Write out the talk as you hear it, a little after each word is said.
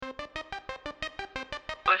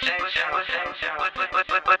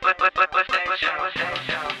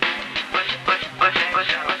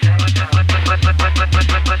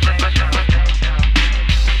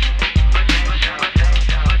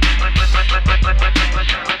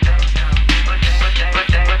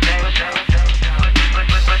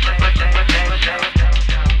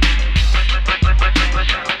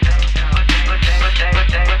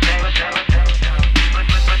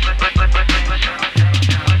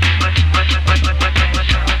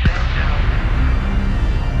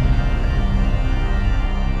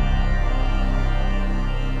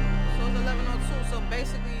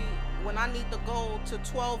To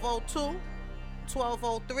 12:02,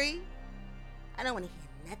 12:03. I don't want to hear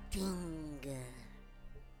nothing.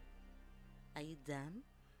 Are you dumb?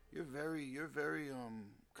 You're very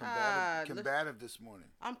combative this morning.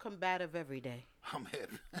 I'm combative every day. I'm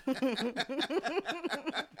heavy.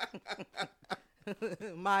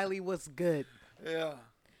 Miley, what's good? Yeah.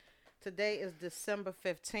 Today is December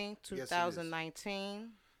 15th, 2019. Yes,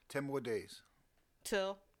 10 more days.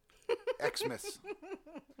 Till Xmas.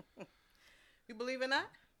 You believe in that?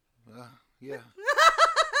 Yeah.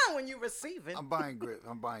 When you receiving. I'm buying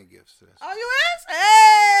gifts to this. Oh, you is?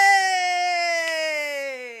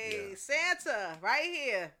 Hey! Yeah. Santa, right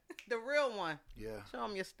here. The real one. Yeah. Show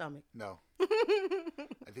him your stomach. No.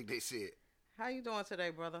 I think they see it. How you doing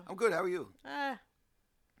today, brother? I'm good. How are you?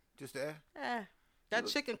 Just there? That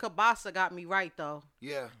chicken kielbasa got me right, though.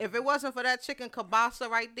 Yeah. If it wasn't for that chicken kielbasa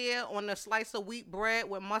right there on the slice of wheat bread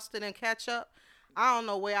with mustard and ketchup, I don't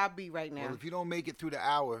know where I'll be right now. Well, if you don't make it through the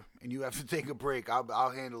hour and you have to take a break, I'll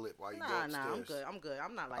handle it while you go upstairs. Nah, I'm good.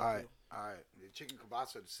 I'm not like All you. right. The chicken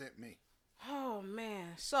kielbasa sent me. Oh,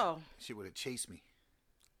 man. So. She would have chased me.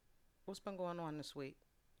 What's been going on this week?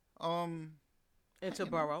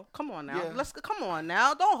 Interborough. Come on now. Yeah. Come on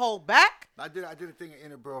now. Don't hold back. I did a thing at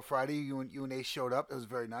Interborough Friday. You and Ace showed up. It was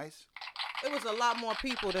very nice. It was a lot more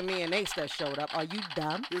people than me and Ace that showed up. Are you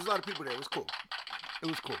dumb? There was a lot of people there. It was cool.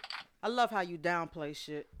 I love how you downplay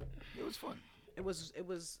shit. It was fun. It was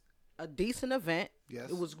a decent event. Yes.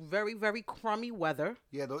 It was very, very crummy weather.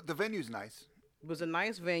 Yeah, the venue's nice. It was a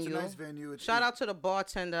nice venue. It's a nice venue. Shout out to the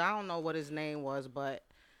bartender. I don't know what his name was, but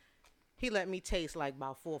he let me taste like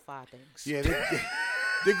about 4 or 5 things. Yeah,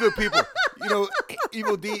 they're good people. You know,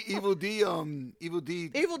 Evil D Evil D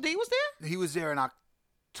was there? He was there in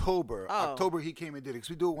October. Oh. October he came and did it, because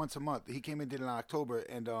we do it once a month. He came and did it in October,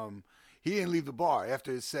 and he didn't leave the bar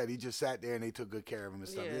after his set. He just sat there and they took good care of him and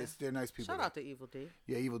stuff. Yeah. They're nice people. Shout out to Evil D.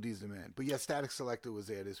 Yeah, Evil D's the man. But yeah, Static Selector was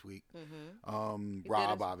there this week. Mm-hmm.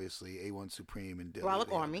 Rob, obviously, A1 Supreme and Dylan.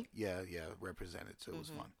 Rollick Army. Yeah, represented. So it was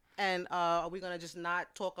fun. And are we gonna just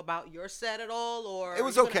not talk about your set at all, or it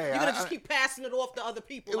was okay? You're gonna just keep passing it off to other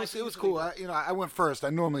people. It was cool. I went first.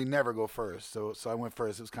 I normally never go first, so I went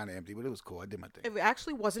first. It was kind of empty, but it was cool. I did my thing. It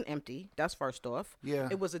actually wasn't empty. That's first off. Yeah.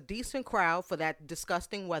 It was a decent crowd for that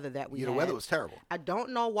disgusting weather that we had. The weather was terrible. I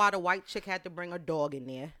don't know why the white chick had to bring a dog in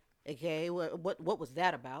there. Okay, what was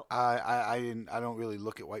that about? I don't really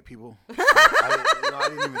look at white people. I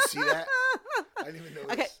didn't even see that. I didn't even know.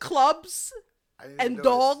 Okay, clubs and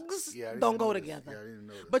dogs don't go together. Yeah, I didn't even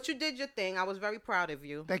know. But you did your thing. I was very proud of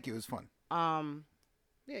you. Thank you. It was fun.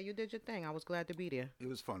 Yeah, you did your thing. I was glad to be there. It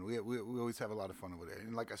was fun. We always have a lot of fun over there.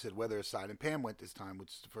 And like I said, weather aside, and Pam went this time, which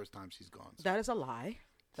is the first time she's gone. So. That is a lie.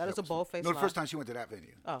 That is a bold-faced lie. No, the first time she went to that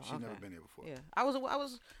venue. Oh, She's never been there before. Yeah, I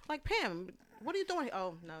was like, Pam, what are you doing here?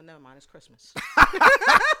 Oh, no, never mind. It's Christmas.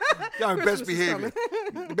 Best behavior.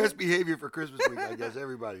 Best behavior for Christmas week, I guess,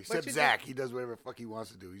 everybody. Except Zach. He does whatever the fuck he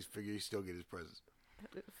wants to do. He's figured he still get his presents.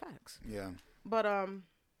 Facts. Yeah. But,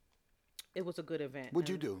 it was a good event. What'd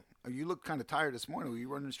you do? You look kind of tired this morning. Were you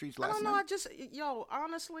running the streets last night? I don't know.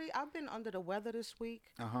 Honestly, I've been under the weather this week.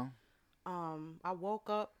 Uh-huh. I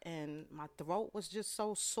woke up and my throat was just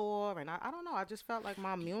so sore, and I don't know. I just felt like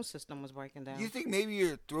my immune system was breaking down. You think maybe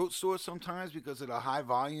your throat sore sometimes because of the high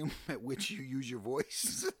volume at which you use your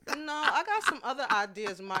voice? No, I got some other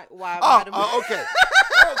ideas. Why? Okay.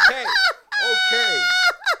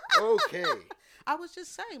 Okay. I was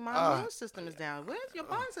just saying, my immune system is down. Your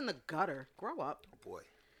mind's in the gutter. Grow up. Oh boy.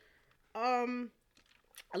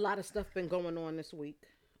 A lot of stuff been going on this week.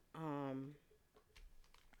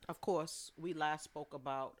 Of course, we last spoke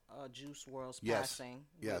about Juice WRLD's passing.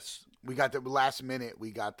 Yes. We got the last minute.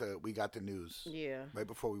 We got the news. Yeah. Right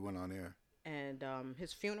before we went on air. And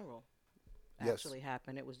his funeral actually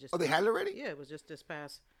happened. It was just. Oh, they had it already? Yeah, it was just this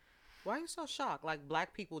past. Why are you so shocked? Like,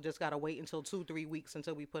 black people just gotta wait until 2-3 weeks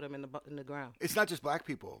until we put them in the ground. It's not just black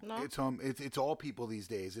people. No, it's all people these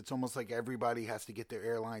days. It's almost like everybody has to get their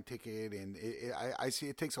airline ticket, and I see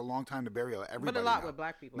it takes a long time to bury everybody. But a lot now. with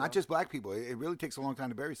black people. Not just black people. It really takes a long time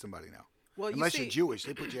to bury somebody now. Well, unless you're Jewish,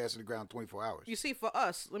 they put your ass in the ground 24 hours. You see, for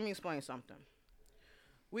us, let me explain something.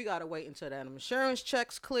 We gotta wait until that insurance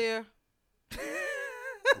check's clear.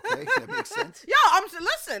 Okay, that makes sense.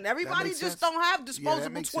 Listen. Everybody just don't have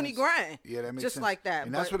disposable 20 grand. Yeah, that makes just sense. like that.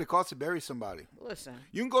 And that's what it costs to bury somebody. Listen,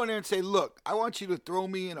 you can go in there and say, "Look, I want you to throw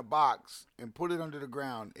me in a box and put it under the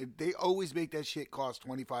ground." They always make that shit cost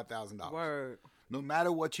 $25,000. Word. No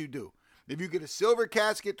matter what you do. If you get a silver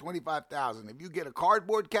casket, $25,000. If you get a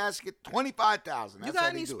cardboard casket, $25,000. You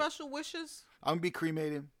got any special wishes? I'm gonna be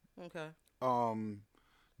cremated. Okay.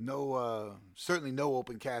 No, certainly no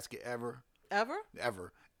open casket ever.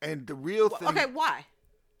 Ever. And the real thing. Okay, why?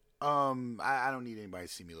 I don't need anybody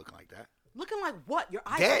to see me looking like that. Looking like what? Your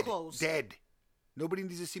eyes are closed. Dead. Nobody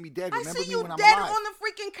needs to see me dead. I Remember see me you when I'm dead alive. on the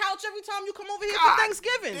freaking couch every time you come over here God for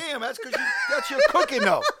Thanksgiving. Damn, that's because that's your cooking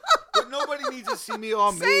though. But nobody needs to see me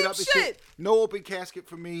all made up and shit. No open casket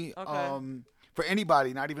for me. Okay. For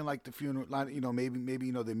anybody, not even like the funeral.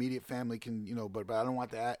 Maybe the immediate family can, but I don't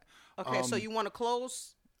want that. Okay, so you want to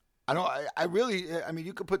close? I don't. I really. I mean,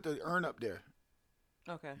 you could put the urn up there.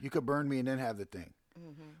 Okay. You could burn me and then have the thing.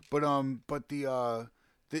 Mm-hmm. But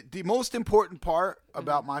the most important part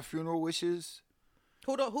about my funeral wishes.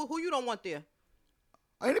 Who you don't want there?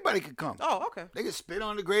 Anybody could come. Oh, okay. They can spit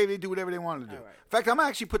on the grave. They do whatever they want to do. All right. In fact, I'm gonna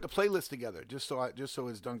actually put the playlist together just so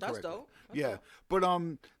it's done That's correctly. dope. Yeah, but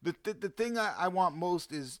the thing I want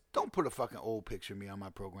most is don't put a fucking old picture of me on my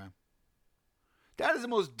program. That is the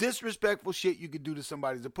most disrespectful shit you could do to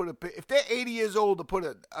somebody. To put if they're 80 years old, to put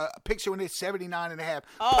a picture when they're 79 and a half.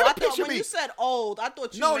 Oh, put a I picture thought when of me. you said old, I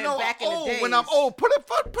thought you meant back in the days. When I'm old, put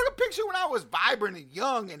a picture when I was vibrant and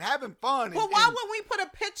young and having fun. Well, why would we put a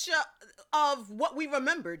picture of what we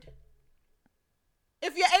remembered?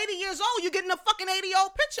 If you're 80 years old, you're getting a fucking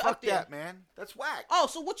 80-year-old picture up there. Fuck that, man. That's whack. Oh,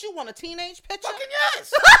 so what you want, a teenage picture? Fucking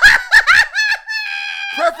yes.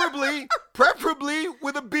 Preferably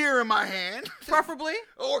with a beer in my hand. Preferably.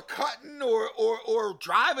 Or cutting or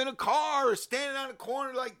driving a car or standing on a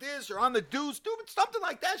corner like this or on the deuce. Do something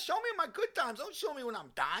like that. Show me my good times. Don't show me when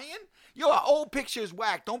I'm dying. Yo, an old picture is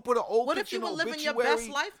whack. Don't put an old what picture in What if you were living your best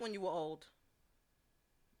life when you were old?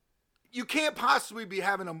 You can't possibly be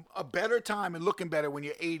having a better time and looking better when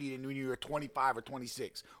you're 80 than when you're 25 or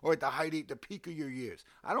 26 or at the peak of your years.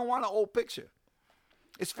 I don't want an old picture.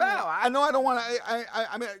 It's foul. I know I don't want to.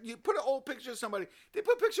 I mean, you put an old picture of somebody. They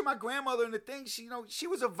put a picture of my grandmother in the thing. She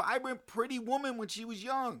was a vibrant, pretty woman when she was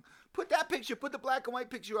young. Put that picture. Put the black and white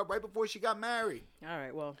picture up right before she got married. All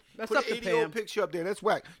right, well, that's put up an to 80-year-old picture up there. That's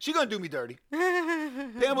whack. She gonna do me dirty.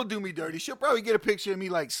 Pam will do me dirty. She'll probably get a picture of me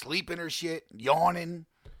like sleeping or shit, yawning.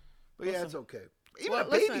 But yeah, it's okay. Even a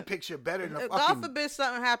baby picture better than a fucking... God forbid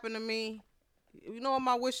something happened to me. You know what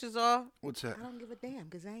my wishes are? What's that? I don't give a damn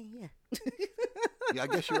because I ain't here. Yeah, I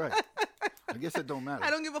guess you're right. I guess it don't matter. I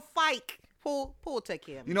don't give a fike. Paul will take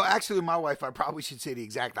care of me. Actually, my wife, I probably should say the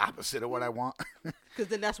exact opposite of what I want. Because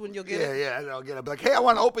then that's when you'll get it. Yeah, I'll get it. Like, hey, I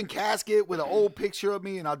want an open casket with an old picture of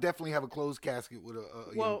me, and I'll definitely have a closed casket with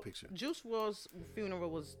a young picture. Juice WRLD's funeral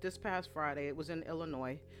was this past Friday. It was in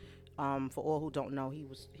Illinois. For all who don't know,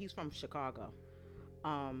 he's from Chicago.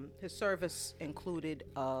 His service included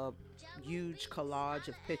a huge collage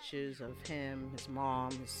of pictures of him, his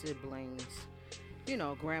mom, his siblings,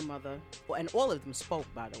 grandmother, and all of them spoke,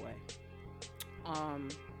 by the way.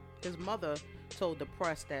 His mother told the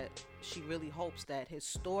press that she really hopes that his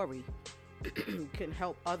story can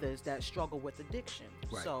help others that struggle with addiction.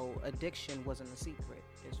 Right. So addiction wasn't a secret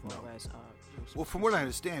as far as well, from what I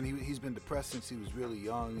understand, he's been depressed since he was really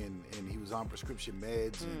young, and he was on prescription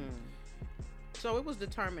meds. So it was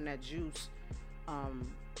determined that Juice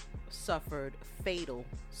suffered fatal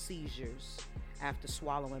seizures after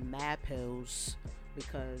swallowing mad pills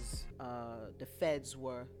because the feds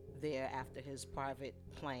were there after his private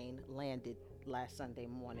plane landed last Sunday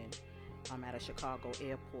morning at a Chicago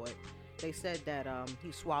airport. They said that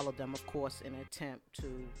he swallowed them, of course, in an attempt to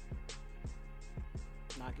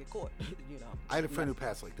not get caught. I had a friend who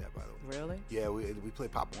passed like that, by the way. Really? Yeah, we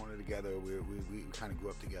played Pop Warner together. We kind of grew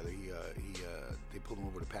up together. They pulled him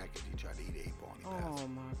over the package. He tried to eat an 8-ball and he passed. Oh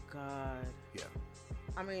my God. Yeah.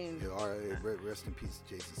 I mean, rest in peace,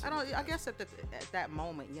 Jason. I guess at that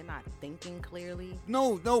moment you're not thinking clearly.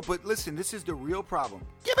 No, but listen, this is the real problem.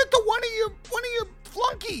 Give it to one of your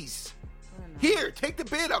flunkies. Here, take the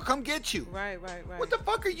bid. I'll come get you. Right. What the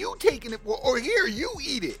fuck are you taking it for? Or here, you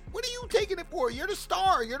eat it. What are you taking it for? You're the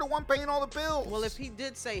star. You're the one paying all the bills. Well, if he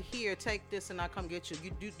did say, here, take this and I'll come get you,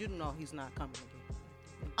 you do know he's not coming to get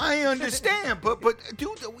you. I understand, but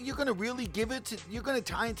dude, you're going to really you're going to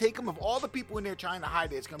try and take him? Of all the people in there trying to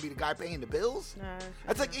hide it, it's going to be the guy paying the bills?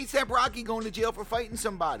 That's like A$AP Rocky going to jail for fighting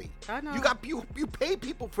somebody. I know. You pay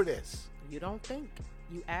people for this. You don't think.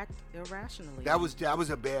 You act irrationally. That was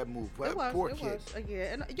a bad move. It was. Poor it kid. was.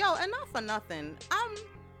 Yeah. And not for nothing.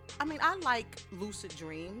 I like lucid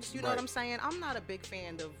dreams. You know Right. what I'm saying? I'm not a big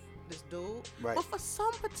fan of this dude. Right. But for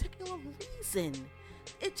some particular reason,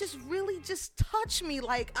 it just really just touched me.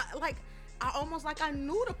 I almost like I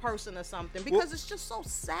knew the person or something, because it's just so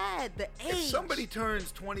sad, the age. If somebody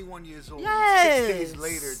turns 21 years old, Yes. 6 days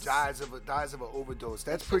later dies of an overdose,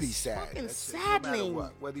 that's pretty just sad. fucking That's, no matter saddening.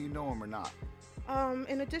 what, whether you know him or not.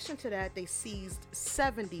 In addition to that, they seized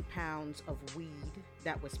 70 pounds of weed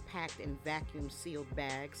that was packed in vacuum-sealed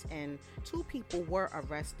bags, and 2 people were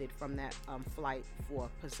arrested from that flight for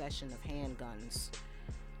possession of handguns.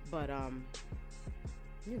 But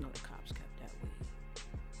you know the cops kept that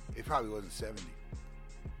weed. It probably wasn't 70.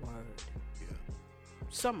 Word. Yeah.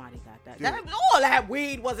 Somebody got that. Dude. All that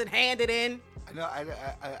weed wasn't handed in.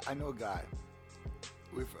 I know a guy.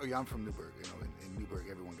 I'm from Newburgh. You know, in Newburgh,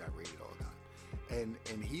 everyone got raided all the time,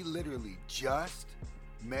 and he literally just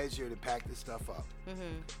measured and packed the stuff up.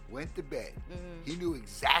 Mm-hmm. Went to bed. Mm-hmm. He knew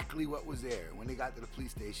exactly what was there. When they got to the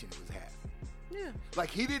police station, it was half. Yeah. Like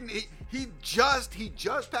he didn't. He just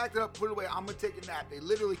packed it up, put it away. I'm gonna take a nap. They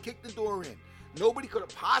literally kicked the door in. Nobody could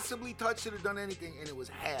have possibly touched it or done anything, and it was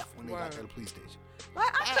half when they got Word. to the police station. Like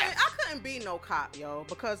I couldn't be no cop, yo,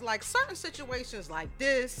 because like certain situations like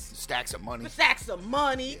this, Stacks of money. stacks of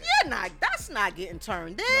money, Yeah. that's not getting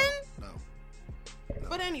turned in. No.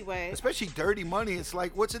 But anyway, Especially dirty money. It's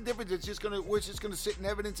like, what's the difference? We're just gonna sit in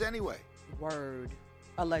evidence anyway. word,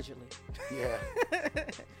 allegedly. Yeah.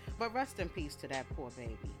 But rest in peace to that poor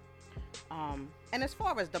baby. And as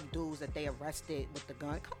far as the dudes that they arrested with the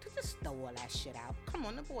gun, come to just throw all that shit out. Come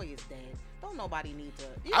on, the boy is dead. Don't nobody need to.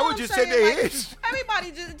 You know I would what just I'm say saying? they Like, his.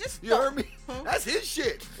 Everybody just. You heard me? Huh? That's his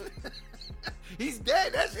shit. He's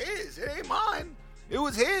dead. That's his. It ain't mine. It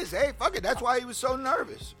was his. Hey, fuck it. That's why he was so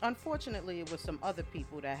nervous. Unfortunately, it was some other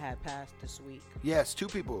people that had passed this week. Yes, 2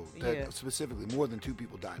 people. Yeah. Specifically, more than 2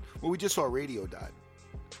 people died. Well, we just saw Radio died.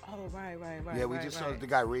 Oh, right. Yeah, we just saw the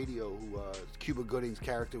guy Radio, who Cuba Gooding's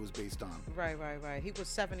character was based on. Right. He was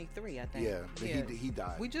 73, I think. Yeah, but he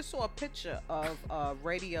died. We just saw a picture of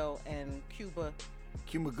Radio and Cuba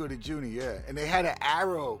Cuba Gooding Jr., yeah. And they had an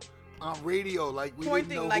arrow on Radio, like we pointing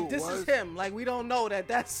didn't know like who this it was. is him. Like we don't know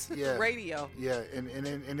that's Yeah. Radio. Yeah, and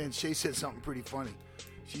then Shay said something pretty funny.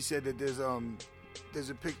 She said that there's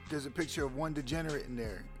a picture of one degenerate in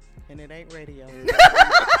there. And it ain't Radio. And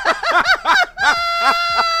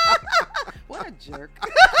What a jerk.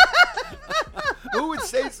 who would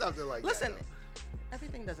say something like Listen, that?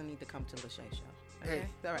 everything doesn't need to come to Lachey Show. Okay?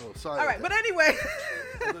 Hey, All right. oh, sorry All right, about but anyway.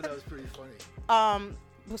 I thought that was pretty funny.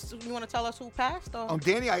 You want to tell us who passed? Or?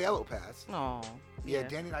 Danny Aiello passed. Oh. Yeah,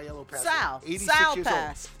 Danny Aiello passed. Sal. 86 Sal years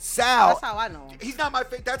passed. old. Sal. That's how I know him. He's not my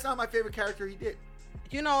favorite. That's not my favorite character he did.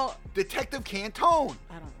 You know, Detective Cantone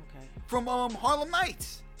I don't. Okay. from Harlem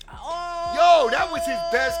Nights. Oh. Yo, that was his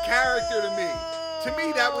best character to me. To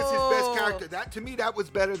me, that was his best character. To me, that was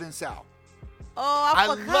better than Sal. Oh, I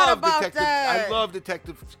forgot love about Detective. that. I love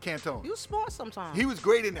Detective Cantone. You smart sometimes. He was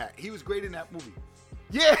great in that. He was great in that movie.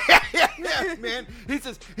 Yeah, man. He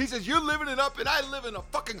says, you're living it up and I live in a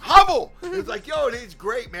fucking hovel. It's like, yo, it's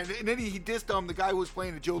great, man. And then he dissed the guy who was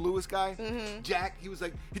playing the Joe Louis guy, Jack. He was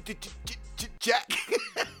like, Jack.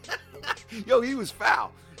 Yo, he was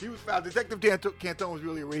foul. He was foul. Detective Cantone was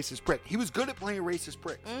really a racist prick. He was good at playing racist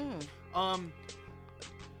pricks.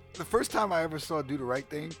 The first time I ever saw Do the Right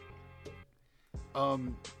Thing,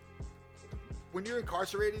 when you're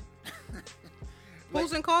incarcerated.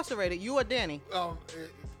 Who's incarcerated? You or Danny? A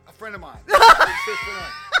friend of mine.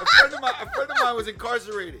 A friend of mine was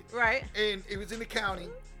incarcerated. Right. And it was in the county,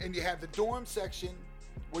 and you have the dorm section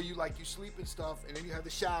where you sleep and stuff, and then you have the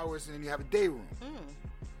showers, and then you have a day room.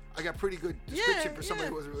 I got pretty good description for somebody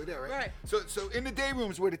who wasn't really there, right? Right. So in the day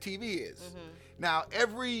room is where the TV is. Now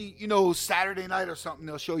every Saturday night or something,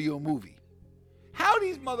 they'll show you a movie. How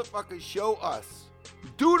these motherfuckers show us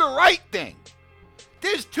Do the Right Thing?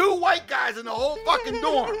 There's 2 white guys in the whole fucking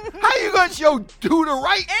dorm. How you gonna show Do the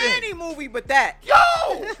Right Thing? Any movie but that. Yo!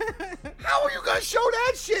 How are you gonna show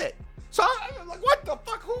that shit? So I'm like, what the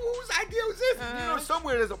fuck? Whose idea was this?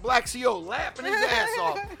 Somewhere there's a black CO laughing his ass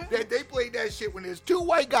off. They played that shit when there's 2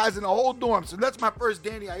 white guys in the whole dorm. So that's my first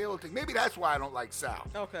Danny Aiello thing. Maybe that's why I don't like Sal.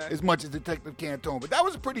 Okay. As much as Detective Cantone. But that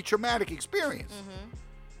was a pretty traumatic experience.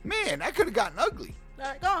 Man, that could have gotten ugly. All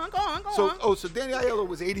right, go on. So Danny Aiello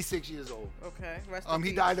was 86 years old. Okay. Rest in He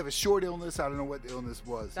peace. died of a short illness. I don't know what the illness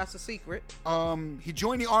was. That's a secret. He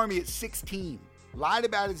joined the army at 16. Lied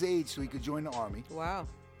about his age so he could join the army. Wow.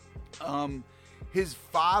 His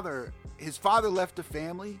father left the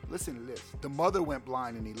family. Listen to this. The mother went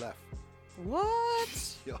blind and he left.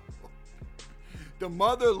 What? Yo. The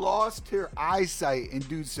mother lost her eyesight, and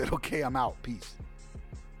dude said, "Okay, I'm out. Peace,"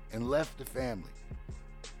 and left the family.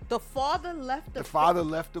 The father left The father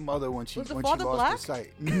left the mother when she Was the when father she lost black? her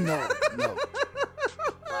sight. No.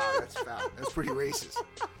 Wow, that's foul. That's pretty racist.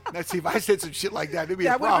 Now, see, if I said some shit like that, there'd be a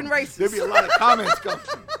That would've problem. been racist. There'd be a lot of comments coming.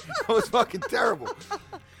 That was fucking terrible.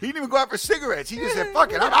 He didn't even go out for cigarettes. He just said,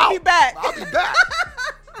 "Fuck it, I'm out. I'll be back." I'll be back."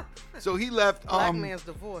 So he left. Black man's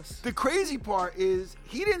divorce. The crazy part is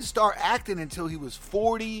he didn't start acting until he was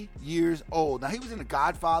 40 years old. Now, he was in The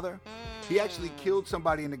Godfather. He actually killed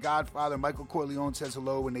somebody in The Godfather. Michael Corleone says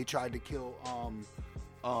hello when they tried to kill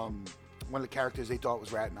one of the characters they thought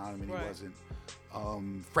was ratting on him, and he wasn't.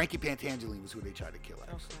 Frankie Pantangeline was who they tried to kill,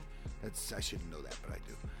 actually. I shouldn't know that, but I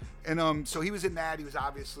do. And so he was in that. He was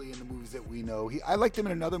obviously in the movies that we know. I liked him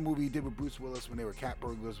in another movie he did with Bruce Willis when they were cat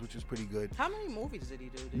burglars, which was pretty good. How many movies did he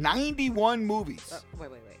do? 91 movies.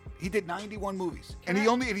 Wait. He did 91 movies. Can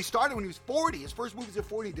He started when he was 40. His first movies at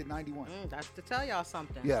 40, he did 91. That's to tell y'all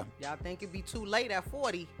something. Yeah. Y'all think it'd be too late at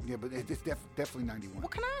 40. Yeah, but it's definitely 91. Well,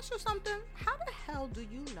 can I ask you something? How the hell do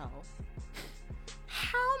you know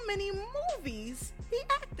how many movies he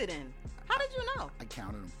acted in? How did you know? I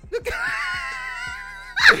counted them.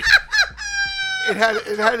 It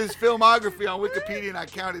had his filmography on Wikipedia, and I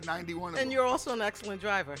counted 91 of them. And you're also an excellent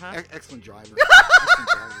driver, huh? Excellent driver.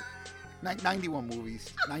 91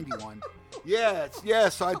 movies. 91. Yeah,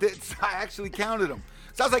 so I did. So I actually counted them.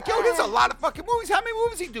 So I was like, yo, there's a lot of fucking movies. How many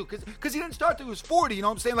movies he do? Because he didn't start till he was 40, you know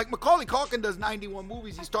what I'm saying? Like Macaulay Culkin does 91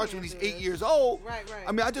 movies. He starts when he's 8 years old. Right.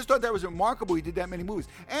 I mean, I just thought that was remarkable he did that many movies.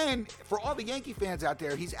 And for all the Yankee fans out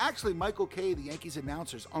there, he's actually Michael Kay, the Yankees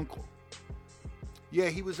announcer's uncle. Yeah,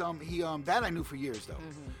 he was that I knew for years though.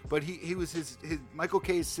 But he was his Michael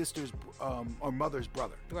Kay's sister's or mother's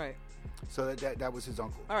brother. Right. So that was his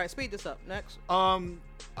uncle. All right, speed this up. Next.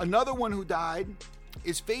 Another one who died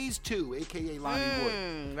is Phase 2, aka Lonnie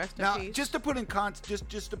Wood. Rest in Now, peace. just to put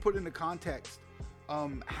into context,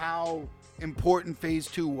 how important Phase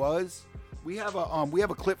 2 was. We have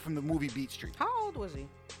a clip from the movie Beat Street. How old was he?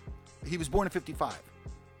 He was born in 55,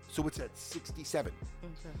 so it's at 67.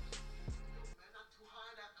 Okay.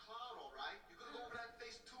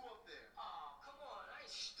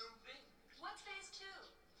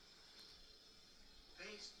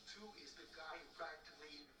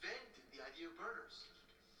 Burners.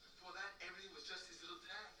 Before that, everything was just these little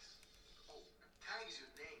tags. Oh, tag is your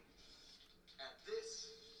name. And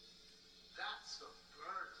that's the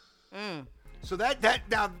burner. So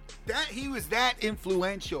that he was that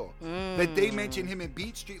influential that they mentioned him in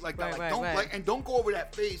Beat Street like that. And don't go over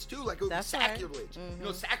that Phase 2 like it was sacrilege. You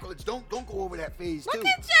know, sacrilege. Don't go over that Phase 2. Look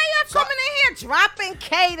at JF coming in here dropping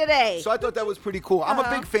K today. So I thought that was pretty cool. I'm a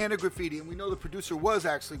big fan of graffiti, and we know the producer was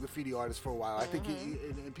actually a graffiti artist for a while. I think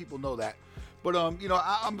and people know that. But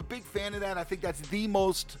I'm a big fan of that. I think that's the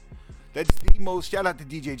most. Shout out to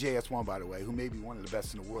DJ JS1, by the way, who may be one of the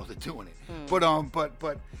best in the world at doing it. But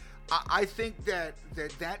I think that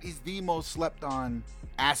is the most slept on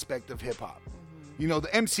aspect of hip hop. You know, the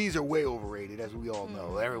MCs are way overrated, as we all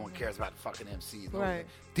know. Everyone cares about the fucking MCs. Right.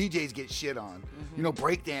 DJs get shit on. You know,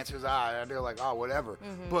 breakdancers, they're like, whatever.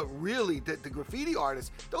 But really, the graffiti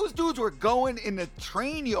artists, those dudes were going in the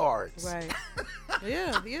train yards. Right.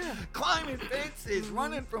 Yeah. Climbing fences,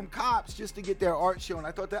 running from cops just to get their art shown.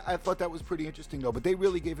 I thought that was pretty interesting, though. But they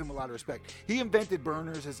really gave him a lot of respect. He invented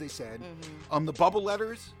burners, as they said. The bubble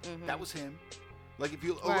letters, that was him. Like, if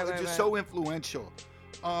you so influential.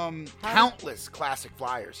 Countless classic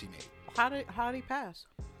flyers he made. How did he pass?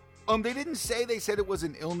 They didn't say. They said it was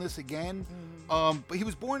an illness again. But he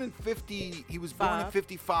was born in 50. He was born in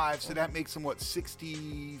 55, so that makes him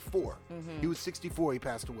 64. He was 64. He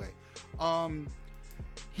passed away.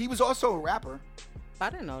 He was also a rapper. I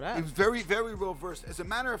didn't know that. He was very, very well versed. As a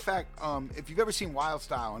matter of fact, if you've ever seen Wild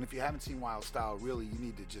Style, and if you haven't seen Wild Style, really, you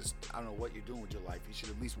need to just, I don't know what you're doing with your life. You should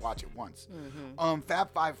at least watch it once.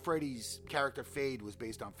 Fab Five Freddy's character Fade was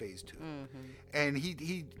based on Phase 2. And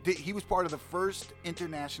he was part of the first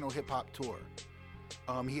international hip hop tour.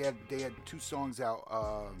 They had 2 songs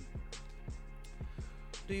out.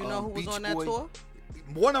 Do you know who was Beach on that Boy, tour?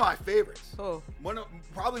 One of my favorites. Oh.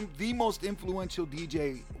 Probably the most influential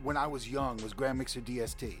DJ when I was young was Grand Mixer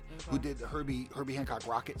DST, who did the Herbie Hancock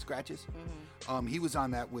Rocket scratches. He was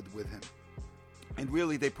on that with him. And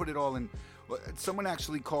really, they put it all in. Someone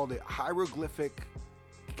actually called it hieroglyphic,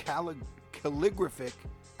 calligraphic,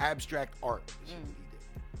 abstract art. Is what he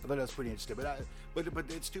did. I thought that was pretty interesting. But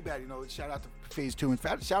it's too bad, you know. Shout out to Phase 2. In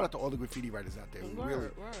fact, shout out to all the graffiti writers out there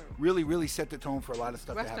who really set the tone for a lot of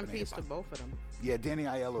stuff. Rest in peace to both of them. Yeah, Danny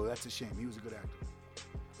Aiello, that's a shame. He was a good actor.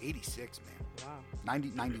 86, man. Wow.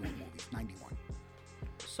 91 movies, 91.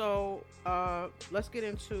 So let's get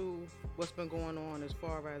into what's been going on as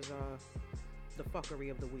far as the fuckery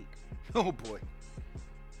of the week. Oh boy.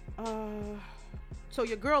 So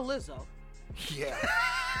your girl Lizzo. Yeah.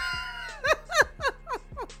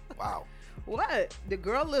 Wow. What? The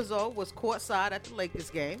girl Lizzo was courtside at the Lakers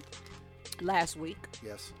game last week,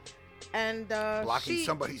 Yes. and Blocking she,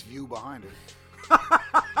 somebody's view behind her.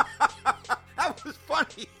 That was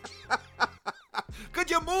funny. Could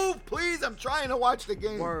you move, please? I'm trying to watch the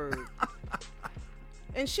game. Word.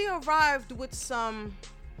 And she arrived with some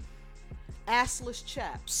assless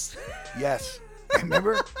chaps. Yes.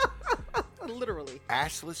 Remember? Literally.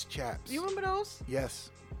 Assless chaps. You remember those? Yes.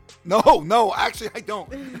 No, actually I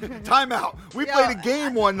don't. Time out. We Yo, played a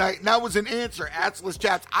game one night, and that was an answer. Assless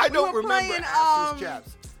chaps. I don't were remember playing, assless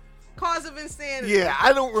chaps. Cause of Insanity. Yeah,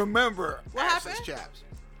 I don't remember What assless happened? chaps.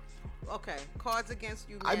 Okay. Cards Against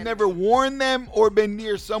Humanity. I've never worn them or been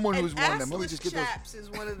near someone And who's worn them. Let me assless just get chaps is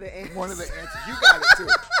one of the answers. one of the answers. You got it too.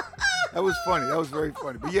 That was funny. That was very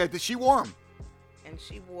funny. But yeah, did she wore them? And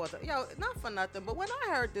she wore the, yo, not for nothing, but when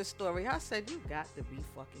I heard this story, I said, you got to be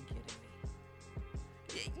fucking kidding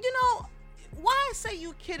me. You know, why I say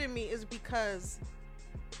you kidding me is because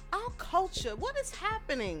our culture, what is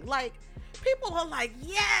happening? Like, people are like,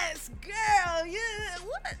 yes, girl, yeah.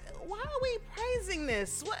 What? Why are we praising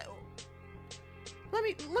this? What? Let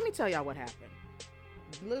me tell y'all what happened.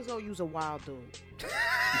 Lizzo used a wild dude.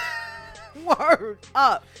 Word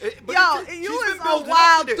up. But Yo, she's you been is a building up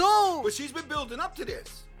wild to this. dude. But she's been building up to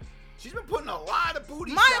this. She's been putting a lot of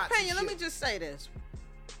booty My shots and opinion, let me shit. just say this.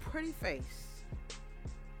 Pretty face.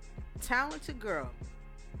 Talented girl.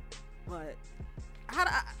 But how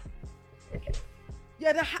do I, yeah,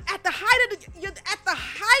 at the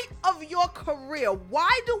height of your career,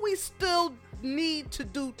 why do we still need to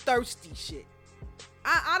do thirsty shit?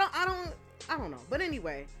 I don't know. But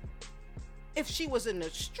anyway, if she was in the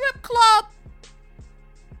strip club,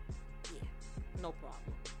 yeah, no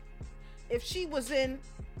problem. If she was in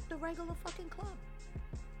the regular fucking club,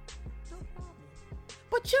 no problem.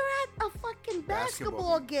 But you're at a fucking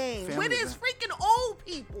basketball game Family where there's event. freaking old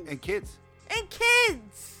people And kids. and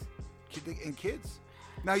kids. And kids.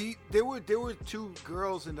 Now there were two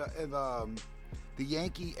girls in the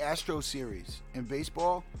Yankee Astro series in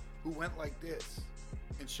baseball who went like this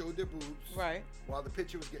and showed their boobs. Right. While the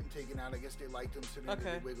pitcher was getting taken out, I guess they liked them, so they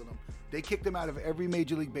Okay. wiggled them. They kicked them out of every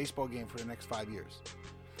Major League Baseball game for the next 5 years.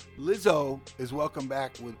 Lizzo is welcome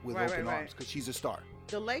back with Right, open right, arms because she's a star.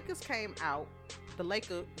 The Lakers came out. The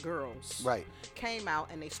Laker girls Right. came out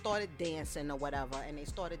and they started dancing or whatever, and they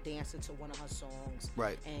started dancing to one of her songs.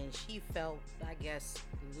 Right. And she felt, I guess,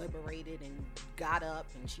 liberated and got up,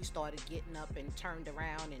 and she started getting up and turned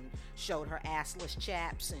around and showed her assless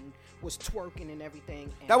chaps and was twerking and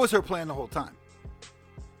everything. And That was her plan the whole time.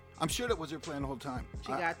 I'm sure that was her plan the whole time. she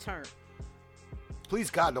got turned.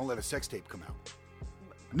 Please God, don't let a sex tape come out.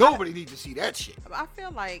 Nobody needs to see that shit. I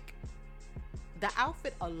feel like the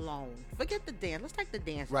outfit alone, forget the dance. Let's take the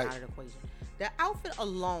dance Right. out of the equation. The outfit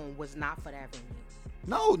alone was not for that venue.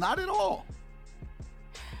 No, not at all.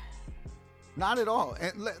 Not at all.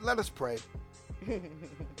 And let us pray.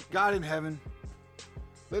 God in heaven,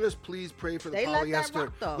 let us please pray for the They let that polyester.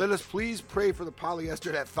 rock, though. Let us please pray for the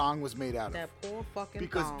polyester that thong was made out of. That poor fucking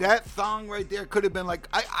Because thong. that thong right there could have been like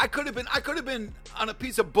I could have been on a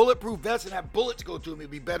piece of bulletproof vest and have bullets go through me.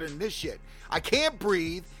 It'd be better than this shit. I can't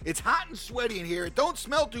breathe. It's hot and sweaty in here. It don't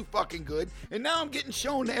smell too fucking good. And now I'm getting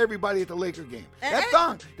shown to everybody at the Laker game.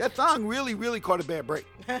 That thong really caught a bad break.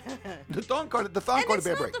 The thong caught a and bad it's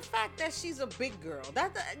break. not the fact that she's a big girl.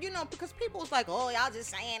 That because people was like, "Oh, y'all just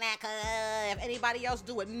saying that 'cause if anybody else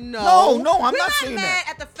do it." No, No, I'm we're not saying mad that.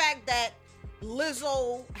 at the fact that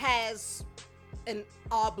Lizzo has an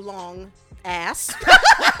oblong ass.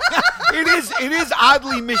 It is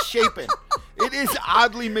oddly misshapen. It is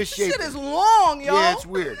oddly misshapen. Shit is long, yo. Yeah, it's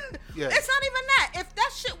weird. Yeah. It's not even that. If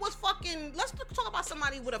that shit was fucking, let's talk about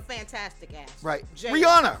somebody with a fantastic ass. Right. J-Lo.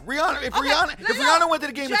 Rihanna. If Okay, Rihanna went to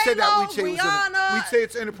the game and said that, we'd say Rihanna, we'd say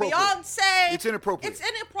it's inappropriate. Beyonce. It's inappropriate. It's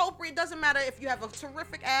inappropriate. Doesn't matter if you have a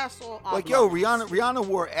terrific ass or Like, yo, Rihanna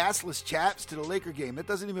wore assless chaps to the Laker game. That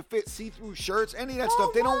doesn't even fit. See-through shirts, any of that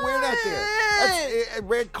stuff. They don't wear that there.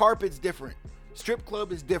 Red carpet's different. Strip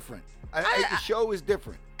club is different. The show is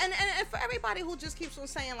different. And for everybody who just keeps on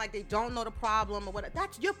saying like they don't know the problem or whatever,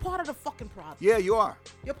 you're part of the fucking problem. Yeah, you are.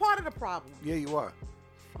 You're part of the problem. Yeah, you are.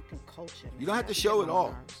 Fucking culture. Man. You don't have to That's show getting it on my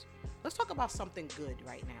all. nerves. Let's talk about something good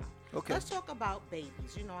right now. Okay. Let's talk about babies.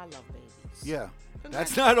 You know I love babies. Yeah.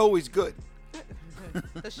 That's not always good.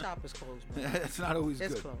 The shop is closed, man. That's not always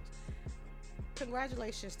It's good. closed.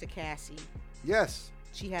 Congratulations to Cassie. Yes.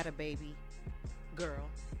 She had a baby girl.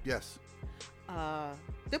 Yes.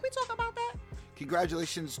 Did we talk about that?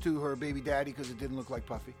 Congratulations to her baby daddy because it didn't look like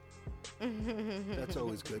Puffy. That's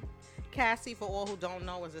always good. Cassie, for all who don't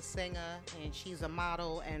know, is a singer, and she's a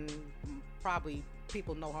model, and probably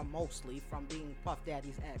people know her mostly from being Puff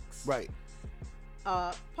Daddy's ex. Right.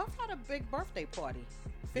 Puff had a big birthday party,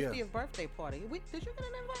 50th Yeah. birthday party. Did you get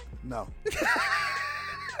an invite? No.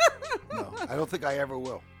 No, I don't think I ever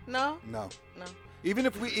will. No. No. No. Even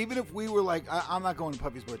if we were like, I'm not going to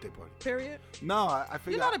Puffy's birthday party. Period. No, I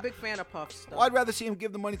figure. You're not a big fan of Puff stuff. Well, I'd rather see him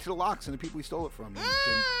give the money to the Locks and the people he stole it from. You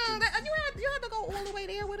had to go all the way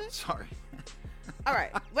there with it. Sorry. All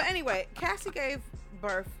right, but anyway, Cassie gave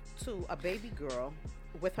birth to a baby girl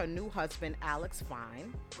with her new husband, Alex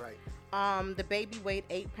Fine. Right. The baby weighed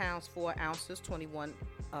 8 pounds 4 ounces, 21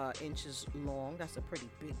 inches long. That's a pretty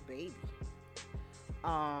big baby.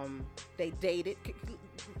 They dated.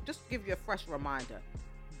 Just to give you a fresh reminder.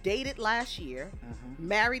 Dated last year,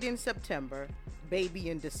 married in September, baby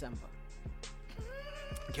in December.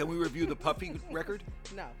 Can we review the Puffy record?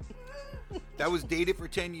 No. That was dated for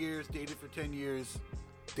 10 years, dated for 10 years,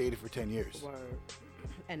 dated for 10 years. Word.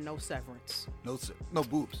 And no severance. No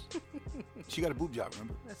boobs. She got a boob job,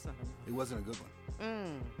 remember? That's not enough. It wasn't a good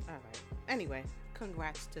one. All right. Anyway,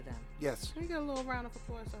 congrats to them. Yes. Can we get a little round of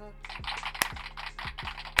applause to her?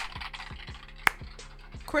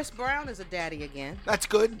 Chris Brown is a daddy again. That's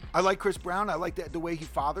good. I like Chris Brown. I like the way he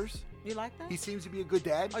fathers. You like that? He seems to be a good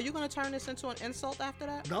dad. Are you going to turn this into an insult after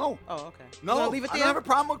that? No. Oh, okay. No, You wanna leave it I there? don't have a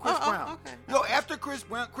problem with Chris Oh, Brown. okay. No, after Chris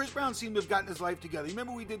Brown seemed to have gotten his life together. You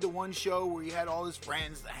remember we did the one show where he had all his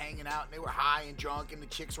friends hanging out and they were high and drunk and the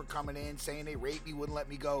chicks were coming in saying they raped me, wouldn't let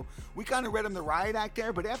me go. We kind of read him the riot act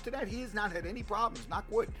there, but after that he has not had any problems. Knock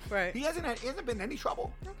wood. Right. He hasn't been in any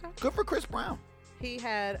trouble. Okay. Good for Chris Brown. He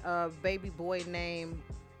had a baby boy named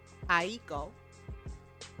Aiko.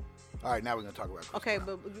 All right, now we're gonna talk about Chris Okay,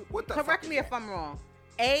 Brown. but What the correct fuck me is if that? I'm wrong.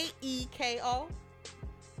 Aeko.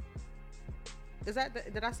 Is that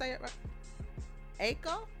did I say it right?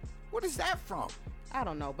 Aiko? What is that from? I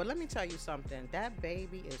don't know, but let me tell you something. That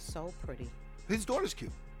baby is so pretty. His daughter's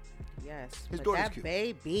cute. Yes, His but daughter's that cute.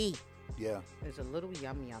 baby Yeah, is a little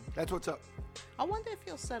yum yum. that's what's up. I wonder if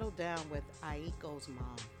he'll settle down with Aiko's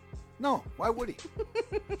mom. No, why would he?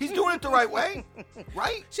 He's doing it the right way,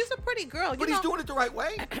 right? She's a pretty girl. But he's doing it the right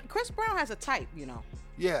way. Chris Brown has a type, you know.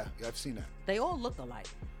 Yeah, I've seen that. They all look alike.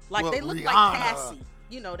 Like Well, they look Rihanna. like Cassie.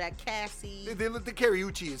 You know that Cassie. They look the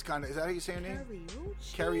karaoke is kind of. Is that how you say her name?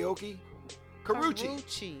 Karaoke.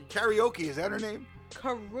 Karuchi. Karaoke, is that her name?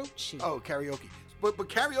 Karuchi. Oh, karaoke. But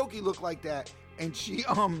karaoke looked like that, and she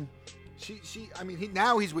I mean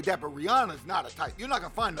now he's with that, but Rihanna's not a type. You're not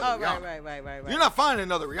gonna find another Oh, Rihanna. right. You're not finding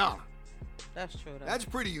another Rihanna. That's true. That's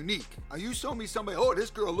pretty unique. You show me somebody, oh, this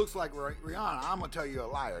girl looks like Rihanna, I'm gonna tell you a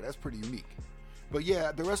liar. That's pretty unique. But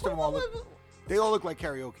yeah, the rest of them all they all look like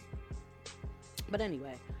karaoke. But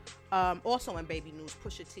anyway, also in baby news,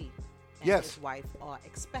 Pusha T and Yes. his wife are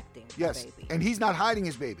expecting Yes, a baby. and he's not hiding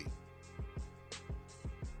his baby.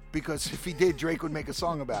 Because if he did, Drake would make a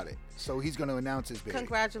song about it. So he's going to announce his baby.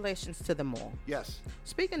 Congratulations to them all. Yes.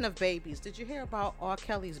 Speaking of babies, did you hear about R.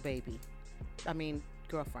 Kelly's baby? I mean,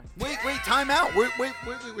 girlfriend. Wait, time out. Wait,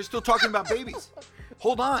 we're still talking about babies.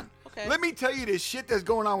 Hold on. Okay. Let me tell you this shit that's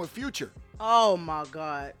going on with Future. Oh my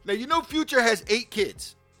God. Now, you know Future has 8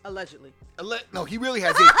 kids. Allegedly. No, he really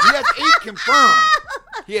has 8. He has 8 confirmed.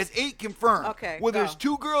 He has 8 confirmed. Okay, Well, go. there's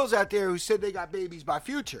 2 girls out there who said they got babies by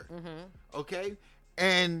Future. Mm-hmm. Okay?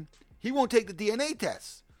 And he won't take the DNA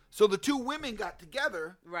test. So the 2 women got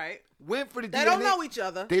together, Right. went for the DNA. They don't know each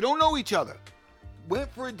other. They don't know each other.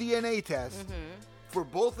 Went for a DNA test for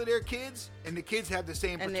both of their kids, and the kids have the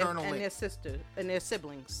same and paternal their link. sister and their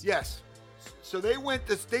siblings. Yes. So they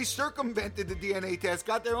they circumvented the DNA test,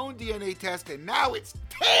 got their own DNA test, and now it's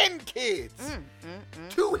 10 kids.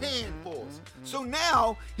 2 handfuls. So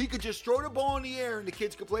now he could just throw the ball in the air and the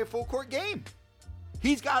kids could play a full court game.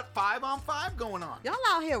 He's got 5-on-5 going on. Y'all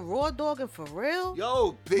out here raw dogging for real?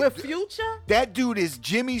 Yo, With Future? that dude is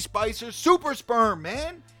Jimmy Spicer super sperm,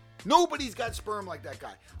 man. Nobody's got sperm like that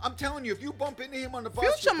guy. I'm telling you, if you bump into him on the bus,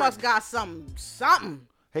 Future you're must pregnant. got something.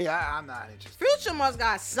 Hey, I'm not interested. Future must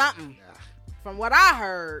got something. Yeah. From what I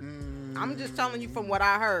heard. I'm just telling you from what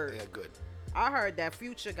I heard. Yeah, good. I heard that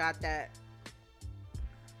Future got that.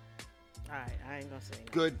 All right, I ain't gonna say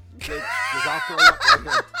anything. Good. 'Cause I'll throw up right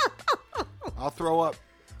here. I'll throw up.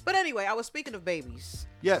 But anyway, I was speaking of babies.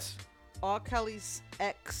 Yes. R. Kelly's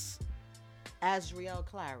ex, Azriel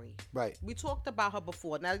Clary. Right. We talked about her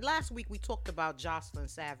before. Now, last week we talked about Jocelyn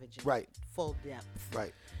Savage in Right. full depth.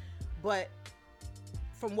 Right. But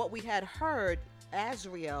from what we had heard,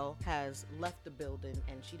 Azriel has left the building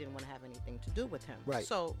and she didn't want to have anything to do with him. Right.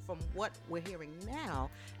 So from what we're hearing now,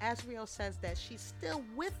 Azriel says that she's still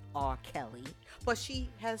with R. Kelly, but she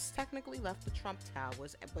has technically left the Trump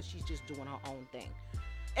Towers, but she's just doing her own thing.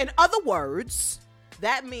 In other words,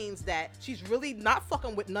 that means that she's really not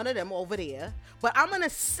fucking with none of them over there. But I'm going to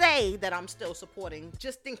say that I'm still supporting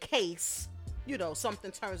just in case, you know,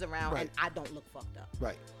 something turns around and I don't look fucked up.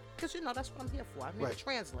 Right. Because, you know, that's what I'm here for. I'm here to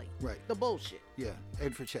translate the bullshit. Yeah,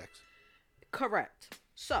 and for checks. Correct.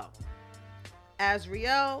 So,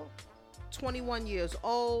 Azriel, 21 years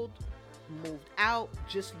old, moved out,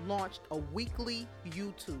 just launched a weekly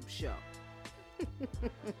YouTube show.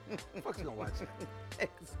 Fuck's gonna watch that?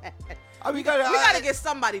 Exactly. We gotta get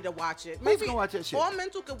somebody to watch it. Who's gonna watch that shit? All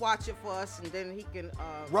Mental can watch it for us, and then he can.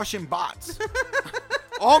 Russian bots.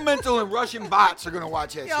 All Mental and Russian bots are gonna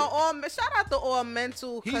watch that shit. Shout out to All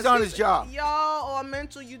Mental. He's on his job. Yo, All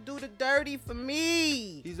Mental, you do the dirty for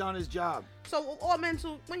me. He's on his job. So, All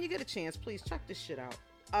Mental, when you get a chance, please check this shit out.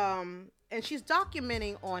 And she's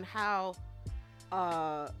documenting on how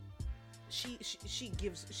she's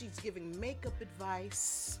giving makeup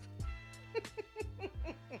advice.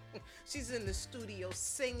 She's in the studio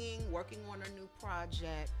singing, working on her new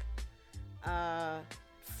project.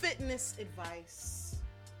 Fitness advice.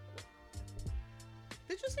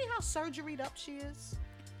 Did you see how surgeried up she is?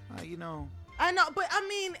 You know. I know, but I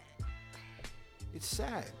mean, it's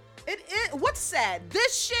sad. What's sad?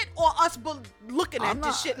 This shit or us looking at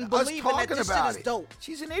this shit and believing that this shit is dope?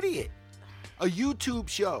 She's an idiot. A YouTube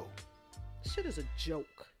show. Shit is a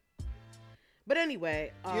joke. But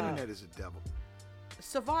anyway, the internet is a devil.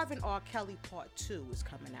 Surviving R. Kelly Part 2 is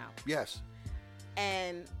coming out. Yes.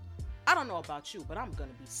 And I don't know about you, but I'm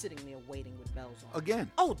gonna be sitting there waiting with bells on.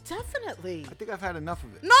 Again. Oh, definitely. I think I've had enough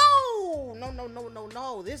of it. No.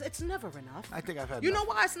 It's never enough. I think I've had enough. You know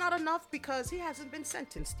why it's not enough? Because he hasn't been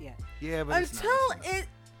sentenced yet. Yeah, but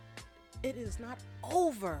it is not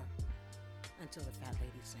over until the fat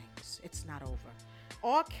lady sings. It's not over.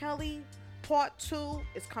 R. Kelly Part 2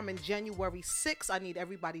 is coming January 6th. I need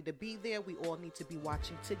everybody to be there. We all need to be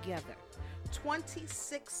watching together.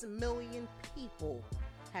 26 million people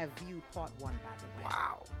have viewed Part 1, by the way.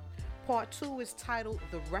 Wow. Part 2 is titled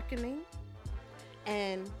The Reckoning.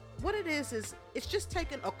 And what it is it's just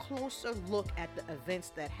taking a closer look at the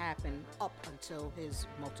events that happened up until his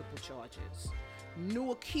multiple charges.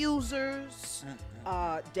 New accusers.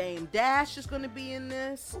 Dame Dash is going to be in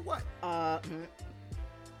this. For what? How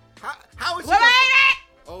is he?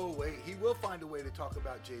 Oh, wait. He will find a way to talk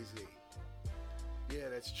about Jay-Z. Yeah,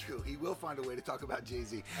 that's true. He will find a way to talk about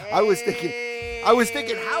Jay-Z. Hey. I was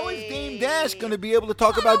thinking, how is Dame Dash going to be able to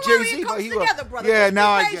talk about Jay-Z? It comes together, brother. Yeah,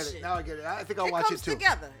 now I get it. I think I'll watch it too.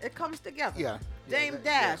 It comes together. Yeah. Dame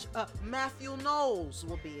Dash. Yeah. Matthew Knowles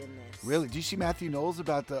will be in this. Really? Did you see Matthew Knowles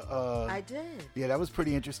about the... I did. Yeah, that was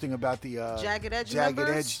pretty interesting about the... Jagged Edge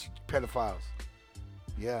pedophiles.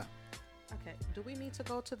 Yeah. Okay, do we need to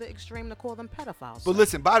go to the extreme to call them pedophiles? But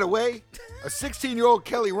listen, by the way, a 16-year-old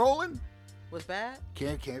Kelly Rowland... was bad?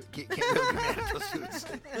 Can't really be mad at those suits.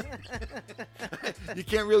 You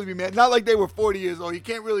can't really be mad. Not like they were 40 years old. You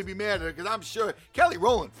can't really be mad at her because I'm sure Kelly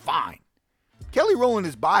Rowland, fine. Kelly Rowland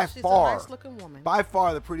is She's a nice-looking woman. By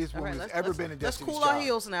far the prettiest woman who's ever been in Destiny's Child. Let's cool our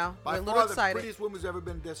heels now. We're a little excited. By far the prettiest woman who's ever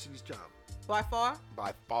been in Destiny's Child. By far?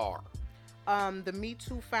 By far. The Me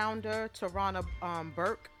Too founder, Tarana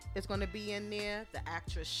Burke, is going to be in there. The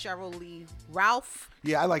actress Cheryl Lee Ralph.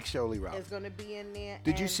 Yeah, I like Cheryl Lee Ralph. Is going to be in there.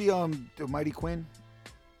 Did you see the Mighty Quinn?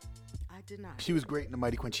 I did not. She was great in the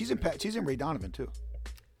Mighty Quinn. She's in Ray Donovan too.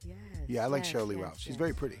 Yes. Yeah, I like Cheryl Lee Ralph. She's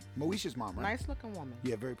very pretty. Moesha's mom, right? Nice looking woman.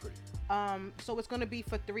 Yeah, very pretty. So it's going to be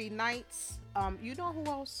for 3 nights. You know who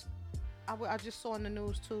else? I just saw in the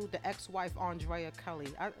news too. The ex-wife Andrea Kelly.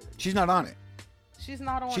 She's not on it. She's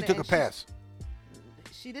not on it. She took a pass.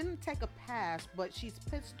 She didn't take a pass, but she's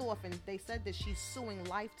pissed off, and they said that she's suing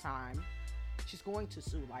Lifetime. She's going to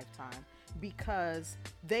sue Lifetime because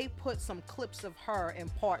they put some clips of her in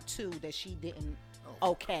Part 2 that she didn't.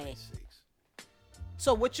 Okay.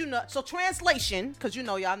 So so translation, because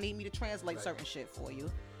y'all need me to translate certain shit for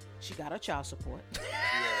you. She got her child support.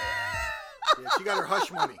 Yeah, she got her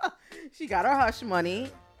hush money. She got her hush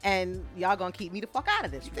money, and y'all gonna keep me the fuck out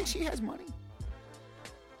of this. You think she has money?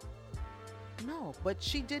 No, but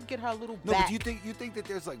she did get her little No, back. but you think that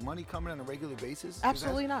there's like money coming on a regular basis?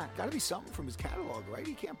 Absolutely not. Got to be something from his catalog, right?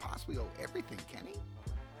 He can't possibly owe everything, can he?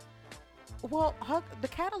 Well, the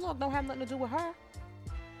catalog don't have nothing to do with her.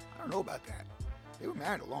 I don't know about that. They were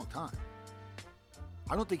married a long time.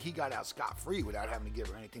 I don't think he got out scot-free without having to give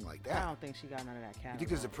her anything like that. I don't think she got none of that catalog. You think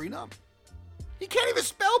there's a prenup? He can't even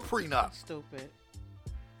spell prenup. Stupid.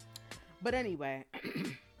 But anyway,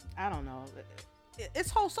 I don't know.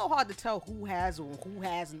 It's so hard to tell who has or who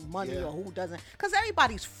has money or who doesn't, because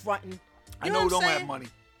everybody's fronting. I know who don't have money.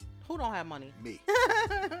 Who don't have money? Me.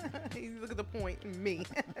 Look at the point. Me.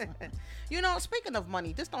 You know, speaking of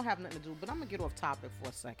money, this don't have nothing to do, but I'm going to get off topic for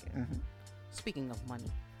a second. Mm-hmm. Speaking of money.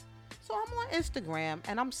 So I'm on Instagram,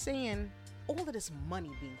 and I'm seeing all of this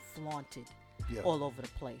money being flaunted all over the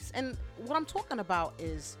place. And what I'm talking about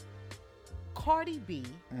is Cardi B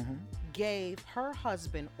gave her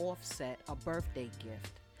husband Offset a birthday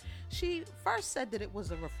gift. She first said that it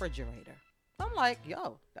was a refrigerator. I'm like,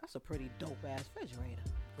 yo, that's a pretty dope ass refrigerator.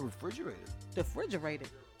 A refrigerator? The refrigerator.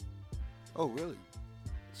 Oh, really?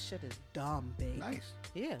 Shit is dumb, babe. Nice.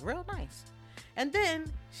 Yeah, real nice. And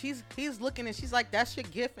then he's looking and she's like, that's your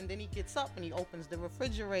gift. And then he gets up and he opens the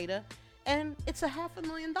refrigerator and it's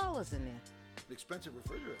 $500,000 in there. Expensive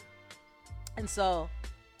refrigerator. And so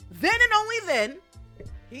then and only then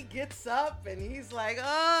he gets up and he's like,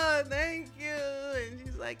 oh, thank you. And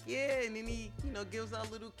she's like, yeah. And then he, gives her a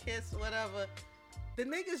little kiss or whatever. The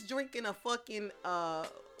nigga's drinking a fucking,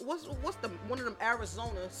 what's one of them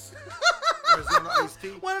Arizonas? Arizona iced tea?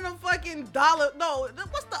 One of them fucking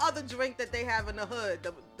what's the other drink that they have in the hood?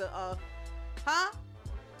 Huh?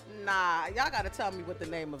 Nah, y'all gotta tell me what the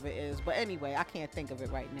name of it is. But anyway, I can't think of it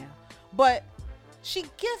right now. But she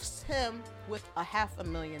gifts him with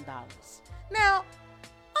 $500,000. Now,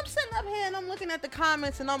 I'm sitting up here and I'm looking at the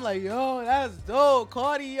comments and I'm like, yo, that's dope.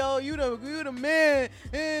 Cardi, yo, you the man.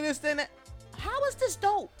 And this and that. How is this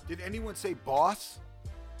dope? Did anyone say boss?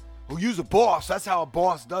 Well, you's a boss. That's how a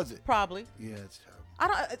boss does it. Probably. Yeah, it's terrible. I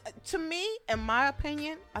don't. To me, in my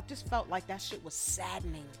opinion, I just felt like that shit was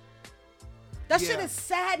saddening. That shit is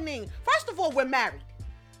saddening. First of all, we're married.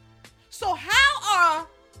 So how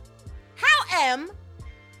am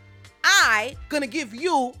I gonna give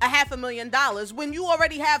you $500,000 when you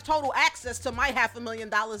already have total access to my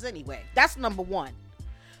 $500,000 anyway? That's number one.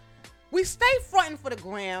 We stay fronting for the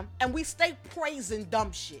gram and we stay praising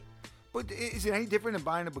dumb shit. But is it any different than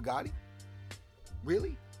buying a Bugatti?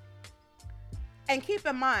 Really? And keep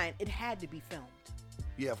in mind, it had to be filmed.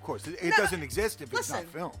 Yeah, of course. It doesn't exist if it's not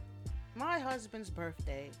filmed. My husband's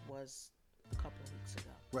birthday was a couple of weeks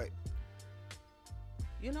ago. Right.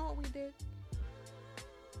 You know what we did?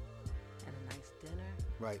 Had a nice dinner.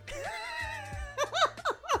 Right.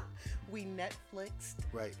 We Netflixed.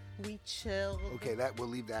 Right. We chilled. Okay, we'll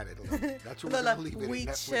leave that at alone. That's what we're going to leave it. We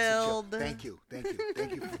Netflix chilled. Thank you.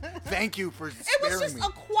 Thank you for sparing me. It was just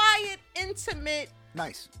a quiet, intimate.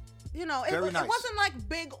 Nice. It Very nice. wasn't like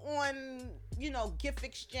big on, gift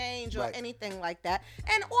exchange or anything like that.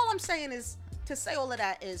 And all I'm saying is, to say all of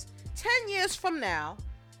that is, 10 years from now,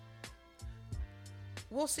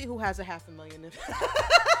 we'll see who has $500,000 in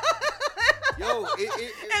Yo,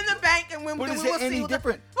 in the bank, and when but we is will it see any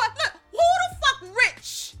different? But look, who the fuck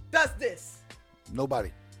rich does this?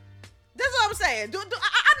 Nobody. This is what I'm saying. I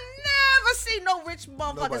never see no rich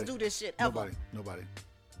motherfuckers do this shit ever. Nobody.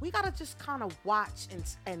 We gotta just kind of watch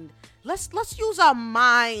and let's use our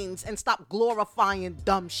minds and stop glorifying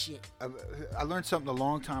dumb shit. I learned something a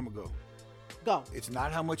long time ago. Go. It's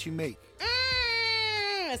not how much you make.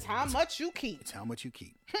 It's how much you keep. It's how much you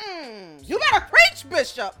keep. You better preach,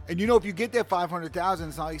 Bishop. And if you get that $500,000,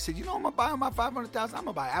 it's not like you said, I'm gonna buy my $500,000. I'm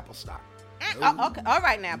gonna buy Apple stock. No. Okay, all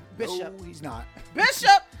right now, Bishop. No, he's not.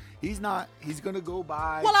 Bishop. He's not. He's gonna go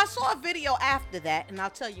buy. Well, I saw a video after that, and I'll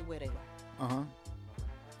tell you where they were.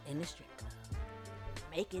 In the strip club,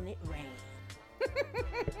 making it rain.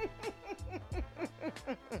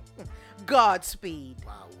 Godspeed.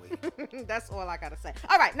 Wow, wait. That's all I gotta say.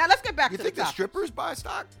 All right, now let's get back You to think the the topic. strippers buy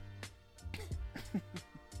stock?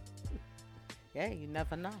 Yeah, you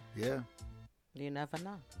never know. Yeah. You never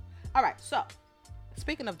know. All right, so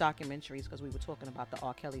speaking of documentaries, because we were talking about the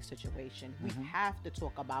R. Kelly situation, we have to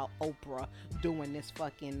talk about Oprah doing this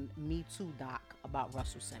fucking Me Too doc about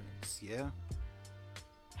Russell Simmons. Yeah.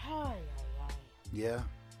 Ay, ay, ay. Yeah.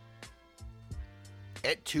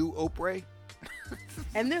 Et tu, Oprah?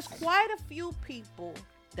 And there's quite a few people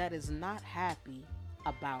that is not happy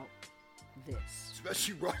about this.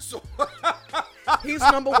 Especially Russell. He's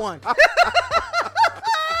number one.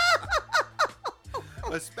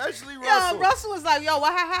 Especially Russell. Yeah, Russell was like, yo,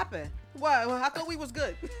 what happened? What? I thought we was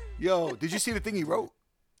good. Yo, did you see the thing he wrote?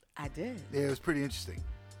 I did. Yeah, it was pretty interesting.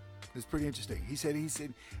 He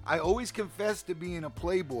said, I always confess to being a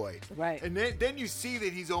playboy. Right. And then you see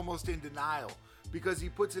that he's almost in denial because he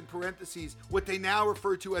puts in parentheses what they now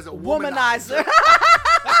refer to as a womanizer.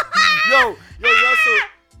 Yo, Russell,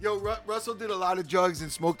 Yo, Russell did a lot of drugs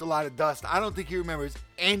and smoked a lot of dust. I don't think he remembers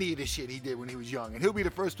any of the shit he did when he was young, and he'll be the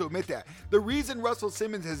first to admit that. The reason Russell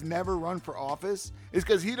Simmons has never run for office is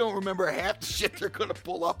because he don't remember half the shit they're gonna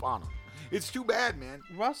pull up on him. It's too bad, man.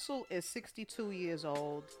 Russell is 62 years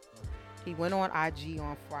old. He went on IG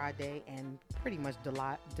on Friday and pretty much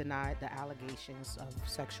denied the allegations of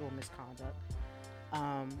sexual misconduct.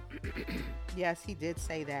 Yes, he did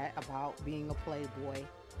say that about being a playboy,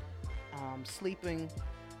 sleeping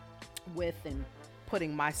with and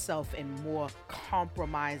putting myself in more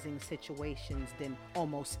compromising situations than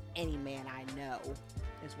almost any man I know,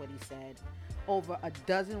 is what he said. Over a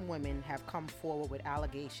dozen women have come forward with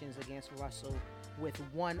allegations against Russell, with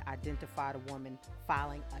one identified woman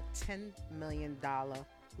filing a $10 million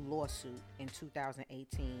lawsuit in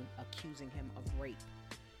 2018 accusing him of rape.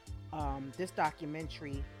 This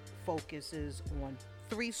documentary focuses on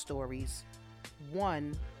 3 stories.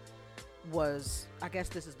 One was, I guess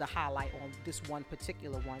this is the highlight on this one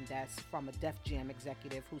particular one, that's from a Def Jam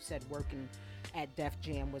executive who said working at Def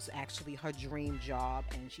Jam was actually her dream job,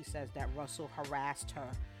 and she says that Russell harassed her,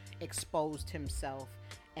 exposed himself,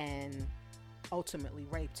 and ultimately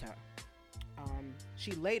raped her.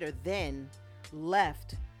 She later then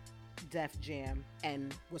left Def Jam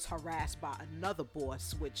and was harassed by another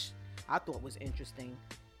boss, which I thought was interesting.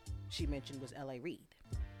 She mentioned was L.A. Reid.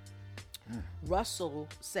 Russell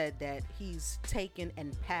said that he's taken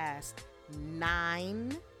and passed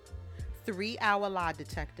 9 3-hour lie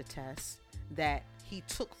detector tests that he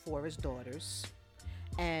took for his daughters.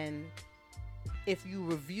 And if you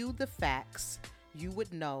review the facts, you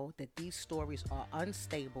would know that these stories are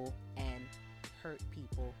unstable and hurt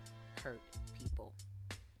people.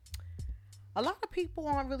 A lot of people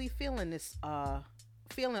aren't really feeling this,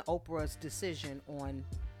 feeling Oprah's decision on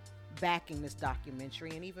backing this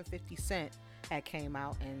documentary, and even 50 Cent had came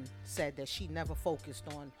out and said that she never focused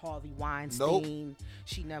on Harvey Weinstein. Nope.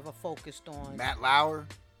 She never focused on Matt Lauer.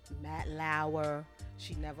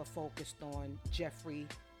 She never focused on Jeffrey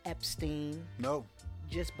Epstein. No.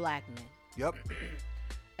 Just black men. Yep.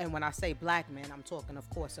 And when I say black men, I'm talking, of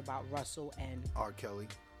course, about Russell and R. Kelly.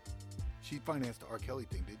 She financed the R. Kelly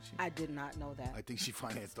thing, didn't she? I did not know that. I think she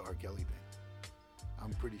financed the R. Kelly thing.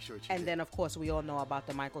 I'm pretty sure she And did. then, of course, we all know about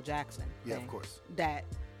the Michael Jackson Yeah, thing. of course. That,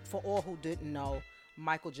 for all who didn't know,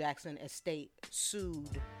 Michael Jackson estate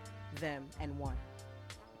sued them and won.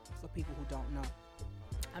 For people who don't know.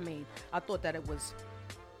 I mean, I thought that it was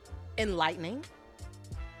enlightening.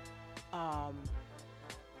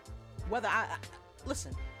 Whether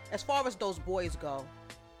listen, as far as those boys go,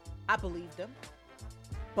 I believe them.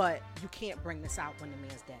 But you can't bring this out when the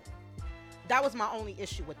man's dead. That was my only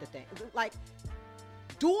issue with the thing. Like,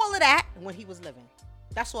 do all of that when he was living.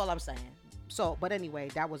 That's all I'm saying. So, but anyway,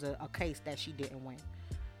 that was a case that she didn't win.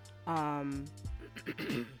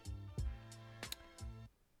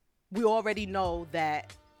 We already know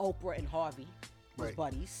that Oprah and Harvey was Right.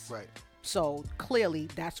 buddies. Right. So clearly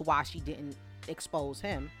that's why she didn't expose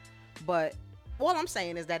him. But all I'm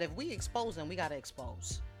saying is that if we expose him, we got to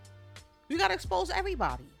expose. We got to expose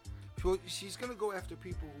everybody. Well, she's going to go after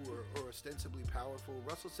people who are ostensibly powerful.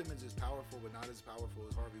 Russell Simmons is powerful, but not as powerful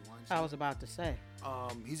as Harvey Weinstein. I was about to say.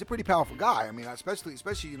 He's a pretty powerful guy. I mean,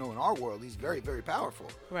 especially in our world, he's very, very powerful.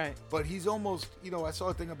 Right. But he's almost, I saw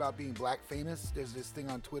a thing about being black famous. There's this thing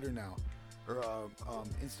on Twitter now, or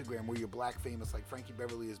Instagram, where you're black famous. Like Frankie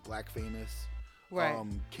Beverly is black famous. Right.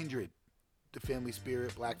 Kindred, the Family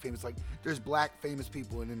Spirit, black famous. Like there's black famous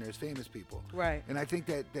people, and then there's famous people. Right. And I think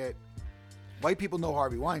that white people know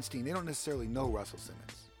Harvey Weinstein. They don't necessarily know Russell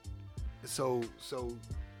Simmons. So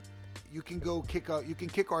you can go kick R.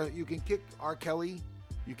 Kelly,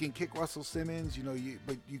 you can kick Russell Simmons.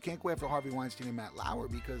 But you can't go after Harvey Weinstein and Matt Lauer,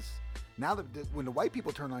 because now when the white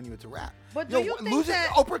people turn on you, it's a wrap. But do you think that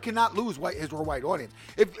Oprah cannot lose her white audience?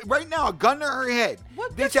 If right now a gun to her head,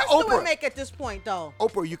 what they difference say, do it Oprah, make at this point, though?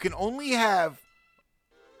 Oprah, you can only have.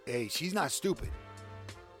 Hey, she's not stupid.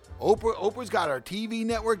 Oprah's got her TV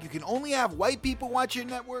network. You can only have white people watch your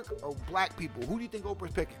network or black people. Who do you think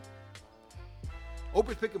Oprah's picking?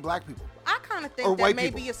 Oprah's picking black people. I kind of Or think that white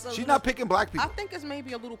maybe people. it's She's not picking black people. I think it's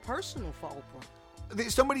maybe a little personal for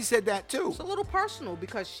Oprah. Somebody said that too. It's a little personal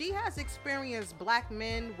because she has experienced black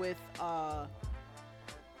men with,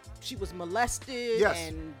 she was molested, Yes.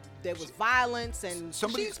 and there was violence, and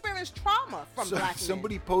she experienced trauma from black men.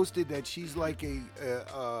 Somebody posted that she's like a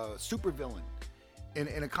supervillain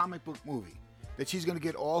in a comic book movie. That she's going to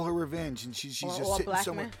get all her revenge, and she's just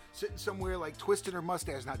sitting somewhere like twisting her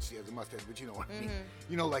mustache. Not she has a mustache, but you know what I mean.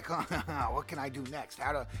 Like, what can I do next?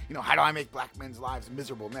 How do I make black men's lives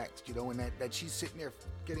miserable next? And that she's sitting there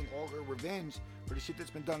getting all her revenge for the shit that's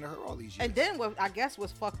been done to her all these years. And then what I guess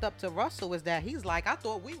was fucked up to Russell is that he's like, I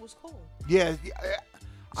thought we was cool. Yeah,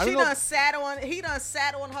 I don't know. He done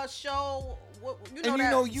sat on her show. You know, and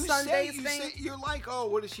that you Sundays say, thing. you're like, oh,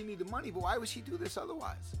 what does she need the money? But why would she do this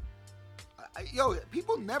otherwise? Yo,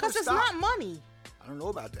 people never stop. Because it's not money. I don't know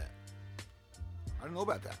about that.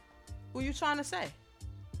 What you trying to say?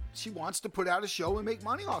 She wants to put out a show and make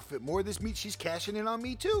money off it. More of this she's cashing in on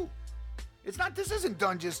Me Too. It's not. This isn't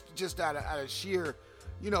done just out of sheer,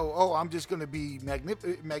 I'm just going to be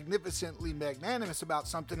magnificently magnanimous about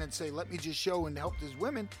something and say, let me just show and help these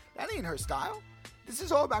women. That ain't her style. This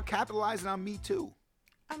is all about capitalizing on Me Too.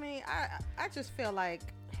 I mean, I just feel like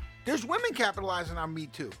there's women capitalizing on Me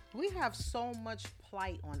Too. We have so much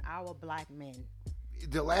plight on our black men.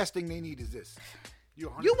 The last thing they need is this.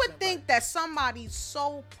 You would think that somebody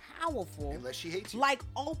so powerful, unless she hates you, like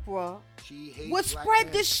Oprah, she hates would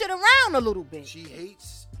spread this shit around a little bit. She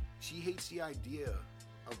hates the idea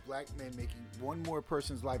of black men making one more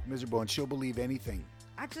person's life miserable, and she'll believe anything.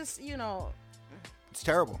 I just, it's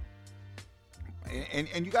terrible.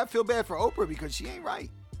 And you got to feel bad for Oprah because she ain't right.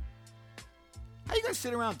 How you gonna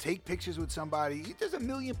sit around and take pictures with somebody? There's a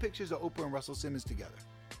million pictures of Oprah and Russell Simmons together.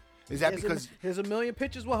 Is that because there's a million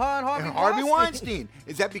pictures with her and Harvey Weinstein? Weinstein?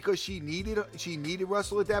 Is that because she needed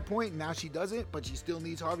Russell at that point and now she doesn't, but she still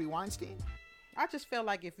needs Harvey Weinstein? I just feel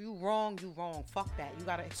like if you wrong, you wrong. Fuck that. You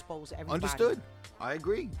gotta expose everybody. Understood. I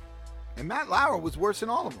agree. And Matt Lauer was worse than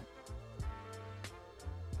all of them.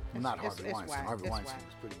 Well, not Harvey Weinstein. Whack. Harvey Weinstein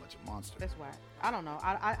was pretty much a monster. That's why. I don't know.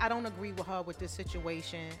 I don't agree with her with this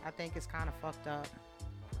situation. I think it's kind of fucked up.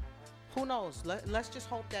 Who knows? Let's just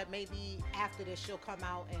hope that maybe after this she'll come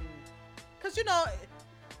out and... Because,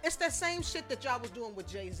 it's that same shit that y'all was doing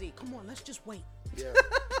with Jay-Z. Come on, let's just wait. Yeah.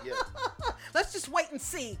 Let's just wait and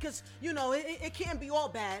see. Because, it can't be all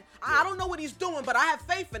bad. Yeah. I don't know what he's doing, but I have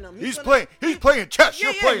faith in him. He's playing chess.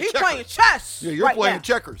 You're playing he's checkers. Playing chess. Yeah, you're playing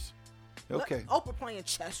checkers. Okay. Oprah playing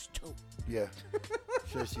chess, too. Yeah.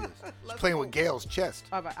 Sure she is. She's playing with Gail's chest.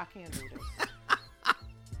 All right, I can't do this.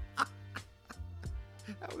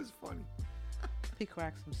 That was funny. He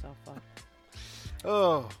cracks himself up.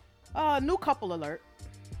 Oh. New couple alert.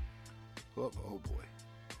 Oh boy.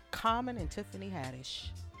 Common and Tiffany Haddish.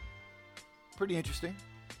 Pretty interesting.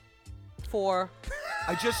 I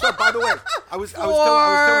just saw, by the way, I was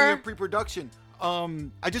telling you in pre-production.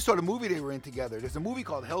 I just saw the movie they were in together. There's a movie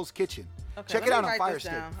called Hell's Kitchen. Okay, check it out on Fire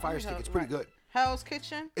Stick. It's pretty good. Hell's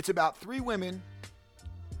Kitchen? It's about 3 women.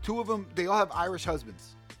 2 of them, they all have Irish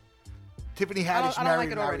husbands. Tiffany Haddish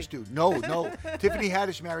married an Irish dude. No. Tiffany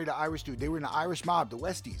Haddish married an Irish dude. They were in the Irish mob, the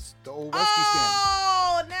Westies, the old Westies band.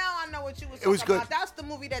 Oh, now I know what you was talking was good. about. That's the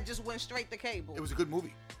movie that just went straight to cable. It was a good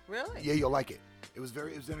movie. Really? Yeah, you'll like it. It was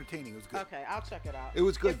entertaining. It was good. Okay, I'll check it out. It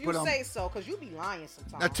was good. If you say so, because you be lying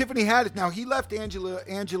sometimes. Now, Tiffany Haddish, now he left Angela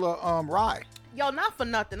Rye. Yo, not for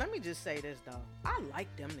nothing. Let me just say this, though. I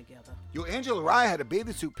like them together. Yo, Angela Rye had a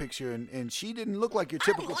bathing suit picture, and she didn't look like your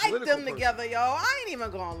typical political person. I like them together, yo. I ain't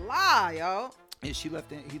even gonna lie, yo. Yeah, he left.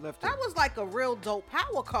 That was like a real dope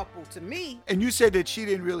power couple to me. And you said that she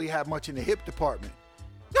didn't really have much in the hip department.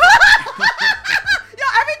 Yo,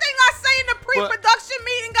 everything I say in the pre-production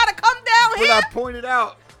meeting gotta come down here.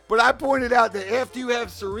 But I pointed out that after you have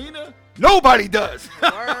Serena, nobody does.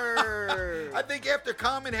 Word. I think after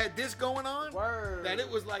Common had this going on, word, that it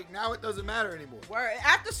was like now it doesn't matter anymore. Word.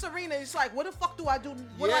 After Serena, it's like, what the fuck do I do?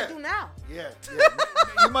 What do I do now? Yeah.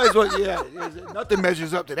 You might as well. Yeah. Nothing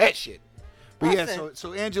measures up to that shit. But yeah,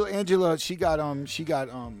 so Angela, she got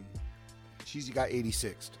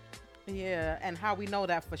 86th. Yeah, and how we know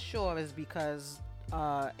that for sure is because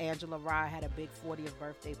Angela Rye had a big 40th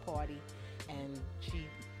birthday party, and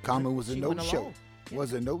Common was a no-show.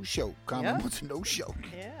 Was a no-show. Common was a no-show.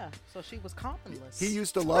 Yeah, so she was commonless. He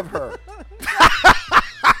used to love her.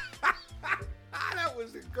 That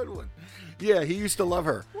was a good one. Yeah, he used to love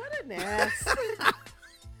her. What an ass.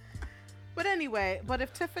 But anyway,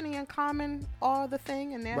 if Tiffany and Common are the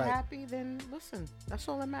thing and they're happy, then listen, that's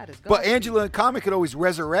all that matters. But Angela and Common could always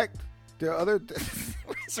resurrect their other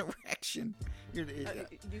resurrection. You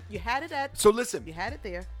had it at. So listen. You had it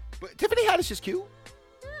there. But Tiffany Haddish is cute.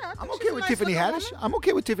 Yeah, I'm okay with Tiffany Haddish. I'm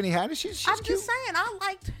okay with Tiffany Haddish. She's I'm cute. just saying, I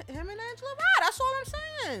liked him and Angela Rye. That's all I'm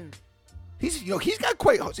saying. He's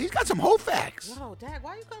got some whole facts. Yo, Dad,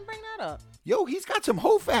 why you couldn't bring that up? Yo, he's got some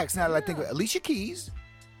whole facts now that I think of it. Alicia Keys.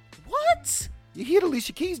 What? You heard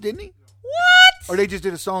Alicia Keys, didn't he? What? Or they just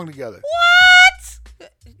did a song together? What?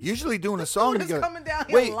 Usually doing a song together. Coming down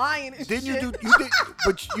here lying and didn't shit.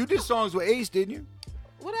 But you did songs with Ace, didn't you?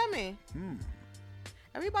 What I mean?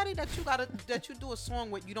 Everybody that you do a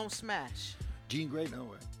song with, you don't smash. Jean Grey, no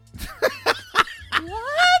way.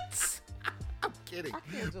 What? I'm kidding.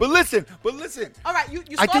 can't do But it. listen. All right, you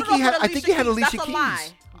I started think he off had. with I think he had Alicia That's Keys. a lie.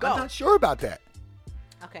 Go. I'm not sure about that.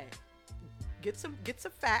 Okay. Get some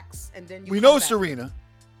facts, and then you. We come know back. Serena.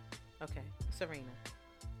 Okay, Serena.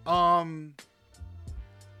 I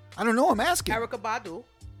don't know. I'm asking. Erykah Badu.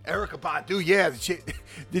 Erykah Badu, yeah.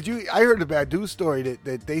 Did you? I heard the Badu story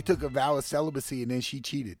that they took a vow of celibacy and then she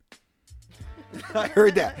cheated. I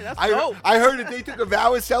heard that. That's I dope. heard that they took a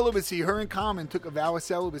vow of celibacy. Her and Common took a vow of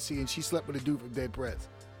celibacy and she slept with a dude from Dead Prez.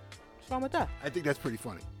 What's wrong with that? I think that's pretty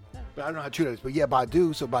funny. But I don't know how true that is. But yeah,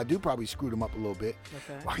 Badu. So Badu probably screwed him up a little bit.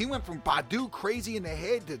 Okay. Well, he went from Badu crazy in the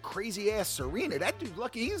head to crazy ass Serena. That dude's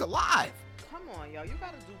lucky he's alive. Come on, yo. You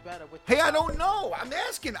gotta do better with. Hey, I don't know. I'm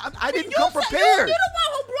asking. I didn't You come said- prepared. You're the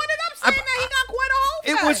one who brought it up, saying that he got quite a whole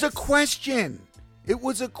It was a facts. question. It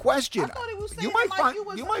was a question. I thought he was saying you might it like find you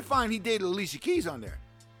was- might find he dated Alicia Keys on there.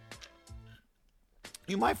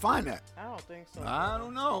 You might find that. I don't think so. I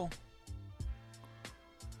don't know.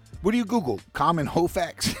 What do you Google? Common hoe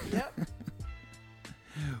facts. Yep.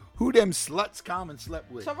 Who them sluts Common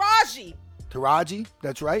slept with? Taraji. Taraji.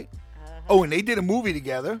 That's right. Oh, and they did a movie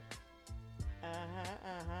together.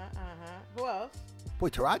 Who else? Boy,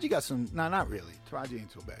 Taraji got some. No, not really. Taraji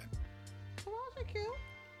ain't so bad. Taraji cute.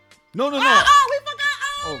 No. We forgot.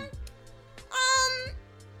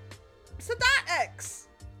 Sadat X.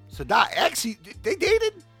 Sadat X. They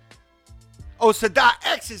dated. Oh, Sadat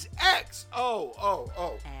X's ex. Oh.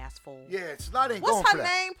 Assful. Yeah, Sadat ain't What's going for her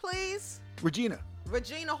that. name, please? Regina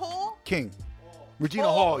Regina Hall. King. Regina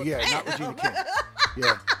Oh, Hall. Yeah, damn. not Regina King.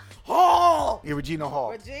 Yeah. Hall. Yeah, Regina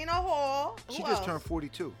Hall. Regina Hall. Who She else? just turned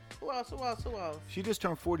 42. Who else? She just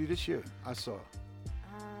turned 40 this year. I saw.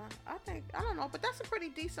 I don't know, but that's a pretty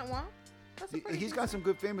decent one. That's a pretty He's decent got some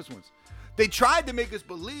good famous ones. They tried to make us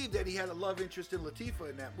believe that he had a love interest in Latifah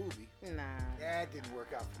in that movie. Nah. That didn't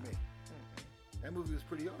work out for me. That movie was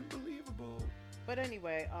pretty unbelievable. But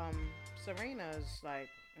anyway, Serena's like,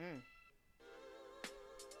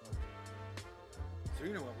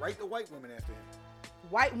 Serena went right to white women after him.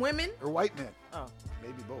 white women. Or white men. Oh.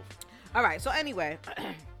 Maybe both. All right. So anyway,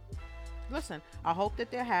 listen. I hope that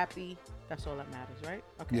they're happy. That's all that matters, right?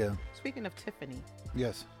 Okay. Yeah. Speaking of Tiffany,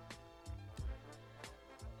 Yes.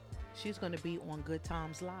 she's gonna be on Good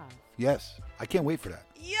Times Live. Yes. I can't wait for that.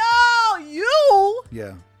 Yo, you!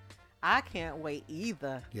 Yeah. I can't wait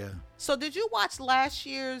either. Yeah. So did you watch last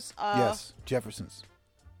year's? Yes. Jefferson's.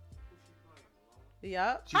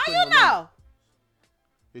 Yep. She's How playing you with Lona. know?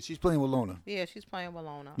 Yeah, she's playing with Lona. Yeah, she's playing with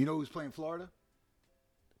Lona. You know who's playing Florida?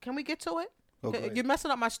 Can we get to it? Oh, go ahead. You're messing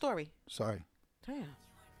up my story. Sorry. Damn.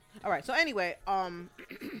 All right. So anyway,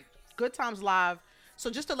 Good Times Live. So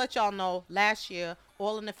just to let y'all know, last year,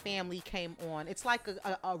 All in the Family came on. It's like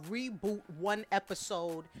a reboot, one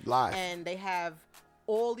episode. Live. And they have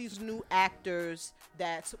all these new actors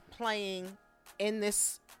that's playing in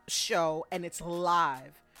this show, and it's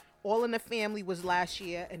live. All in the Family was last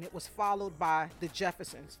year, and it was followed by The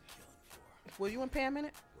Jeffersons. Were you in Pay a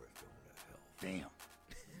Minute? Damn.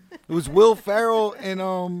 It was Will Ferrell and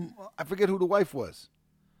I forget who the wife was.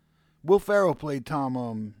 Will Ferrell played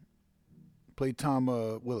Tom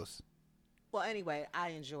Willis. Well, anyway, I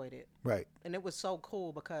enjoyed it. Right. And it was so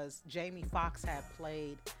cool because Jamie Foxx had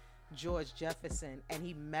played George Jefferson, and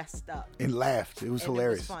he messed up. And laughed. It was And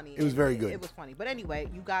hilarious. It was funny. It was very good. It was funny. But anyway,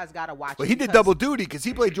 you guys got to watch But it. he did because- double duty because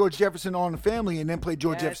he played George Jefferson on The Family and then played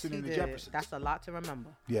George Yes, Jefferson he in The did. Jeffersons. That's a lot to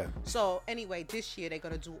remember. Yeah. So anyway, this year they're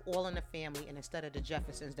gonna do All in the Family, and instead of the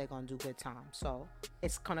Jeffersons, they're gonna do Good Time. So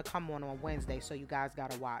it's gonna come on Wednesday. So you guys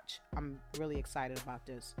gotta watch. I'm really excited about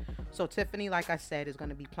this. So Tiffany, like I said, is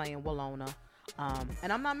gonna be playing Willona,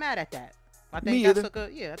 and I'm not mad at that. I think Me that's either. a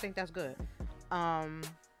good. Yeah, I think that's good.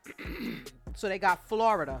 So they got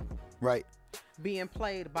Florida Right. being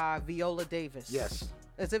played by Viola Davis. Yes.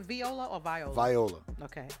 Is it Viola or Viola? Viola.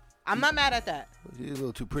 Okay. I'm not mad at that. She's a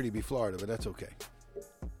little too pretty to be Florida, but that's okay.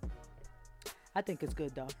 I think it's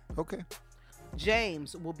good though. Okay.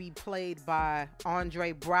 James will be played by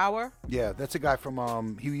Andre Brower Yeah, that's a guy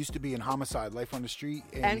from he used to be in Homicide, Life on the Street,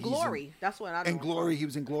 and he's in- Glory. That's what I know. and Glory, he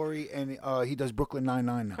was in Glory, and he does Brooklyn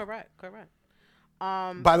Nine-Nine now. Correct.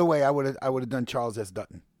 By the way, I would have done Charles S.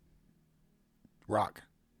 Dutton. Rock.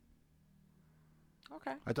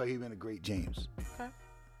 Okay. I thought he'd been a great James. Okay.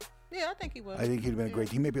 Yeah, I think he would. I think he'd have been a great.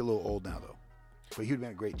 He may be a little old now though, but he'd have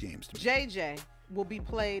been a great James to me. JJ will be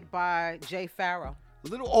played by Jay Farrow. A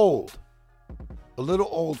little old. A little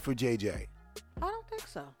old for JJ. I don't think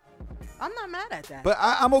so. I'm not mad at that. But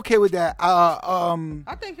I'm okay with that.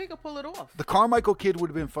 I think he could pull it off. The Carmichael Kid would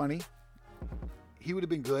have been funny. He would have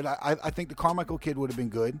been good. I think the Carmichael Kid would have been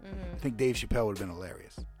good. I think Dave Chappelle would have been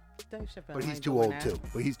hilarious. Dave Chappelle. But he's ain't too doing old that. too.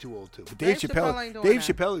 But Dave Dave Chappelle ain't doing Dave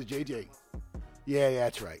that. Chappelle is JJ. Yeah,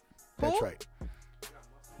 that's right. That's Who? right.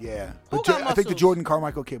 Yeah. Who But got I think the muscles? Jordan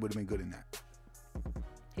Carmichael kid would have been good in that.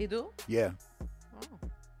 He do? Yeah. Oh,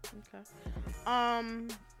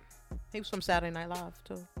 okay. He was from Saturday Night Live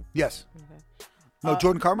too. Yes. Okay. No,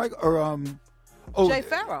 Jordan Carmichael or Jay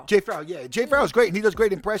Farrell. Jay Farrell, yeah. Jay Farrell's great, and he does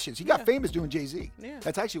great impressions. He got famous doing Jay-Z. Yeah.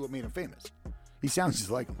 That's actually what made him famous. He sounds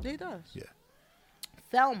just like him. He does. Yeah.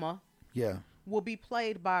 Thelma Yeah. will be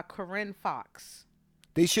played by Corinne Fox.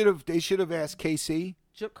 They should have asked KC.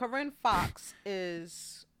 Corinne Fox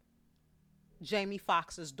is Jamie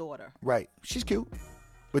Foxx's daughter. Right. She's cute.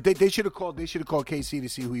 But they should have called KC to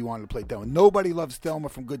see who he wanted to play Thelma. Nobody loves Thelma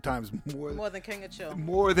from Good Times More than King of Chill.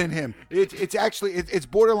 more than him. It's actually it's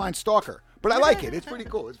borderline stalker. But I like it. It's pretty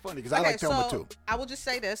cool. It's funny because I like Thelma too. I will just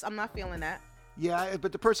say this. I'm not feeling that. Yeah,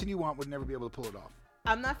 but the person you want would never be able to pull it off.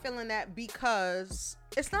 I'm not feeling that because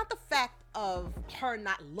it's not the fact of her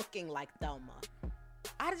not looking like Thelma.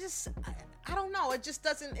 I don't know. It just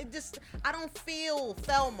doesn't. I don't feel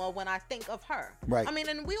Thelma when I think of her. Right. I mean,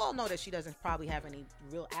 and we all know that she doesn't probably have any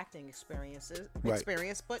real acting experience,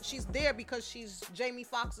 but she's there because she's Jamie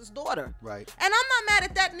Foxx's daughter. Right. And I'm not mad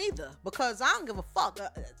at that neither because I don't give a fuck.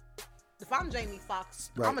 If I'm Jamie Foxx,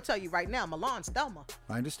 Right. I'm gonna tell you right now, Milan's Thelma.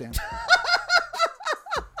 I understand.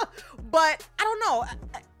 But I don't know.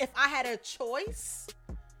 If I had a choice,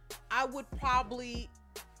 I would probably.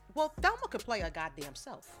 Well, Thelma could play her goddamn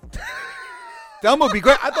self. Thelma would be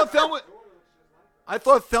great. I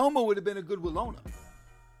thought Thelma would have been a good Willona.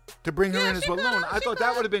 To bring her Yeah, in as she Willona. could. I She thought that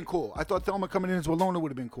could. would have been cool. I thought Thelma coming in as Willona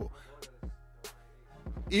would have been cool.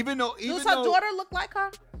 Even though Does her daughter look like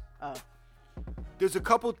her? Oh. there's a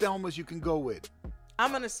couple Thelmas you can go with.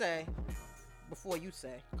 I'm gonna say, before you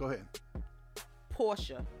say, Go ahead.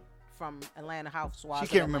 Portia from Atlanta Housewives. She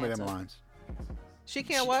of can't remember them Atlanta. lines. She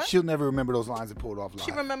can't what? She'll never remember those lines and pull it off live.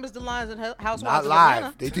 She remembers the lines in Housewives Not of live.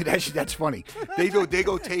 Atlanta. They do that shit. That's funny. They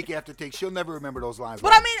go take after take. She'll never remember those lines. But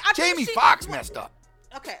live. I mean, I think Jamie she- Foxx messed up.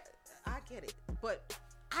 Okay, I get it, but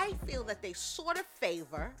I feel that they sort of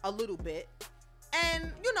favor a little bit,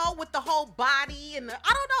 and with the whole body and I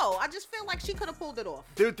don't know. I just feel like she could have pulled it off.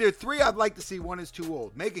 There are three I'd like to see. One is too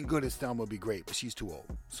old. Megan Good as Thelma would be great, but she's too old.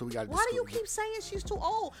 So we got to. Why do you keep saying she's too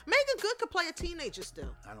old? Megan Good could play a teenager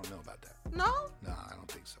still. I don't know about that. No? No, I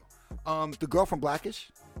don't think so. The girl from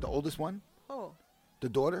Blackish, the oldest one, Oh, the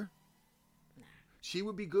daughter, she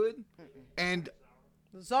would be good, and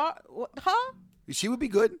huh? she would be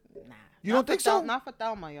good. Nah. You Not don't think for so? Not for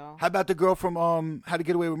Thelma, y'all. How about the girl from How to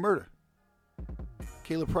Get Away with Murder?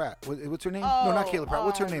 Kayla Pratt. What's her name? No, not Kayla Pratt.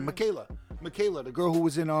 What's her name? Michaela. Michaela, the girl who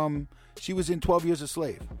was in she was in 12 Years a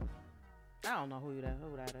Slave. I don't know who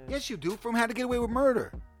that is. Yes, you do. From How to Get Away with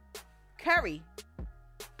Murder. Carrie.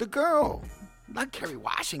 The girl, not Kerry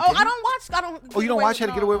Washington. Oh, I don't. Oh, you don't watch How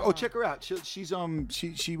to Get Away? No. Oh, check her out.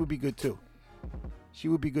 She would be good too. She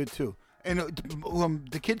would be good too. And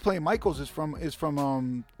the kid playing Michaels is from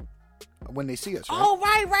When They See Us. Right? Oh,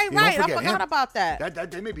 right. You don't I forget forgot him. about that.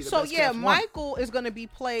 That may be the So best yeah, cast one. Michael is going to be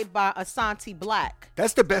played by Asante Black.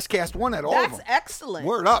 That's the best cast one at all of That's them. excellent.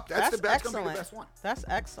 Word up. That's gonna be excellent. the best one. That's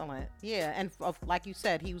excellent. Yeah, and like you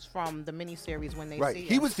said, he was from the miniseries When They Right. See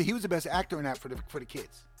He Us. was the best actor in that for the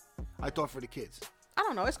kids. I thought for the kids. I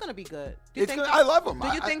don't know. It's going to be good. I love him. Do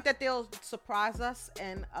you think that they'll surprise us?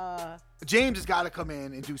 And James has got to come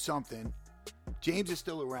in and do something. James is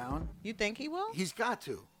still around. you think he will? He's got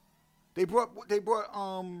to. They brought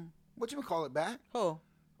whatchamacallit back? Who?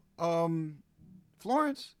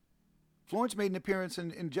 Florence. Florence made an appearance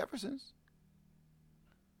in Jeffersons.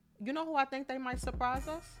 You know who I think they might surprise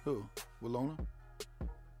us? Who? Willona?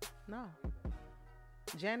 No.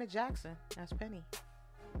 Janet Jackson as Penny.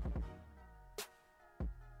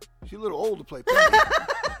 She's a little old to play Penny.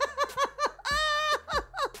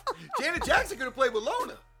 Janet Jackson could have played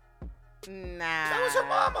Willona. Nah. That was her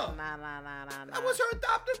mama. Nah. That was her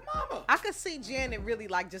adopted mama. I could see Janet really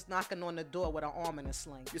just knocking on the door with an arm in a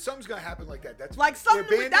sling. Yeah, something's gonna happen like that. That's Like yeah, something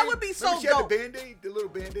Band-Aid. that would be so Remember she had dope. the Band-Aid, the little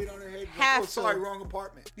Band-Aid on her head. Has oh, sorry, to. wrong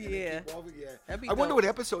apartment. And they Yeah. keep walking, yeah. That'd be I wonder dope. what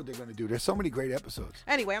episode they're gonna do. There's so many great episodes.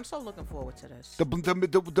 Anyway, I'm so looking forward to this. The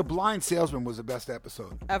blind salesman was the best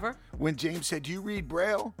episode. Ever? When James said, "Do you read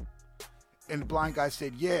Braille?" and the blind guy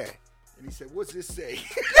said, "Yeah," and he said, "What's this say?"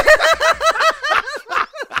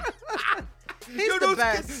 He's Yo, the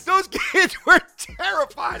best. those kids were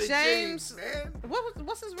terrified of James, James, man.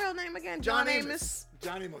 what's his real name again? John Amos.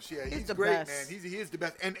 John Amos, yeah, he's the great, best. man. He is the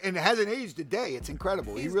best, and it hasn't aged a day. It's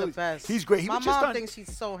incredible. He's he really, the best. He's great. He My was just mom on, thinks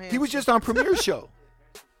he's so handsome. He was just on Premiere Show.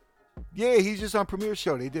 Yeah, he's just on Premiere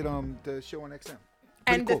Show. They did the show on XM. Pretty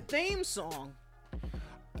and cool. the theme song.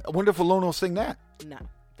 I wonder if Alone will sing that. No,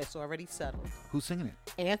 that's already settled. Who's singing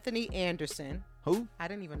it? Anthony Anderson Who? I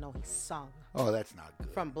didn't even know he sung. Oh, that's not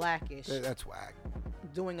good. From Blackish, That's whack.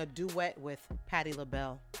 doing a duet with Patti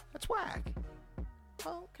LaBelle. That's whack.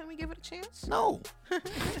 Well, can we give it a chance? No.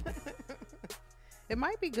 It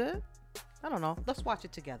might be good. I don't know. Let's watch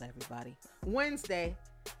it together, everybody. Wednesday,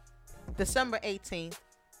 December 18th,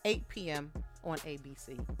 8 p.m. on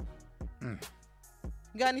ABC. You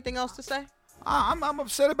got anything else to say? I'm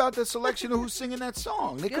upset about the selection of who's singing that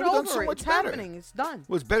song. They could Get have done over so it. much It's better. happening. It's done.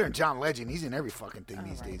 Well, it's better than John Legend. He's in every fucking thing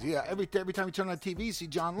these right. days. Yeah, every time you turn on TV, you see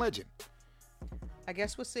John Legend. I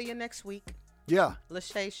guess we'll see you next week. Yeah.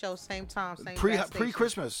 Lachey Show, same time, same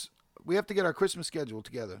Pre-Christmas. We have to get our Christmas schedule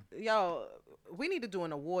together. Yo, we need to do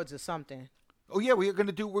an awards or something. Oh yeah, we're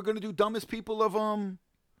gonna do dumbest people of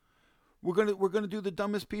We're gonna do the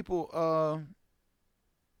dumbest people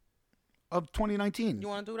of 2019. You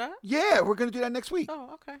want to do that? Yeah, we're gonna do that next week.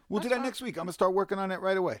 Oh, okay. We'll do that next week. I'm gonna start working on it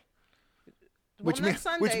right away. Which next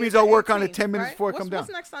Sunday means is I'll the work on it 18th, 10 minutes right? before I come down.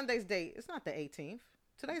 What's next Sunday's date? It's not the 18th.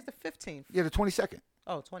 Today's the 15th. Yeah, the 22nd.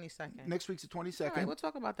 Oh, 22nd. Next week's the 22nd. All right, we'll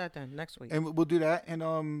talk about that then next week. And we'll do that.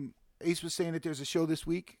 And Ace was saying that there's a show this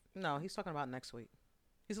week. No, he's talking about next week.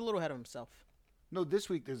 He's a little ahead of himself. No, this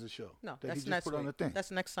week there's a show. No, that that's he just next put week. on the thing.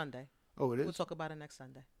 That's next Sunday. Oh, it is. We'll talk about it next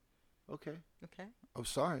Sunday. Okay. Okay. Oh,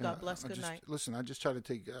 sorry. God bless. Good night. Listen, I just try to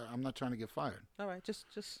take. I'm not trying to get fired. All right, just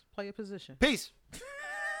play your position. Peace.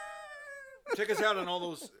 Check us out on all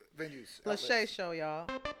those venues. Lachey Show, y'all.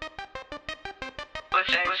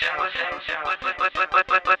 Lachey Show.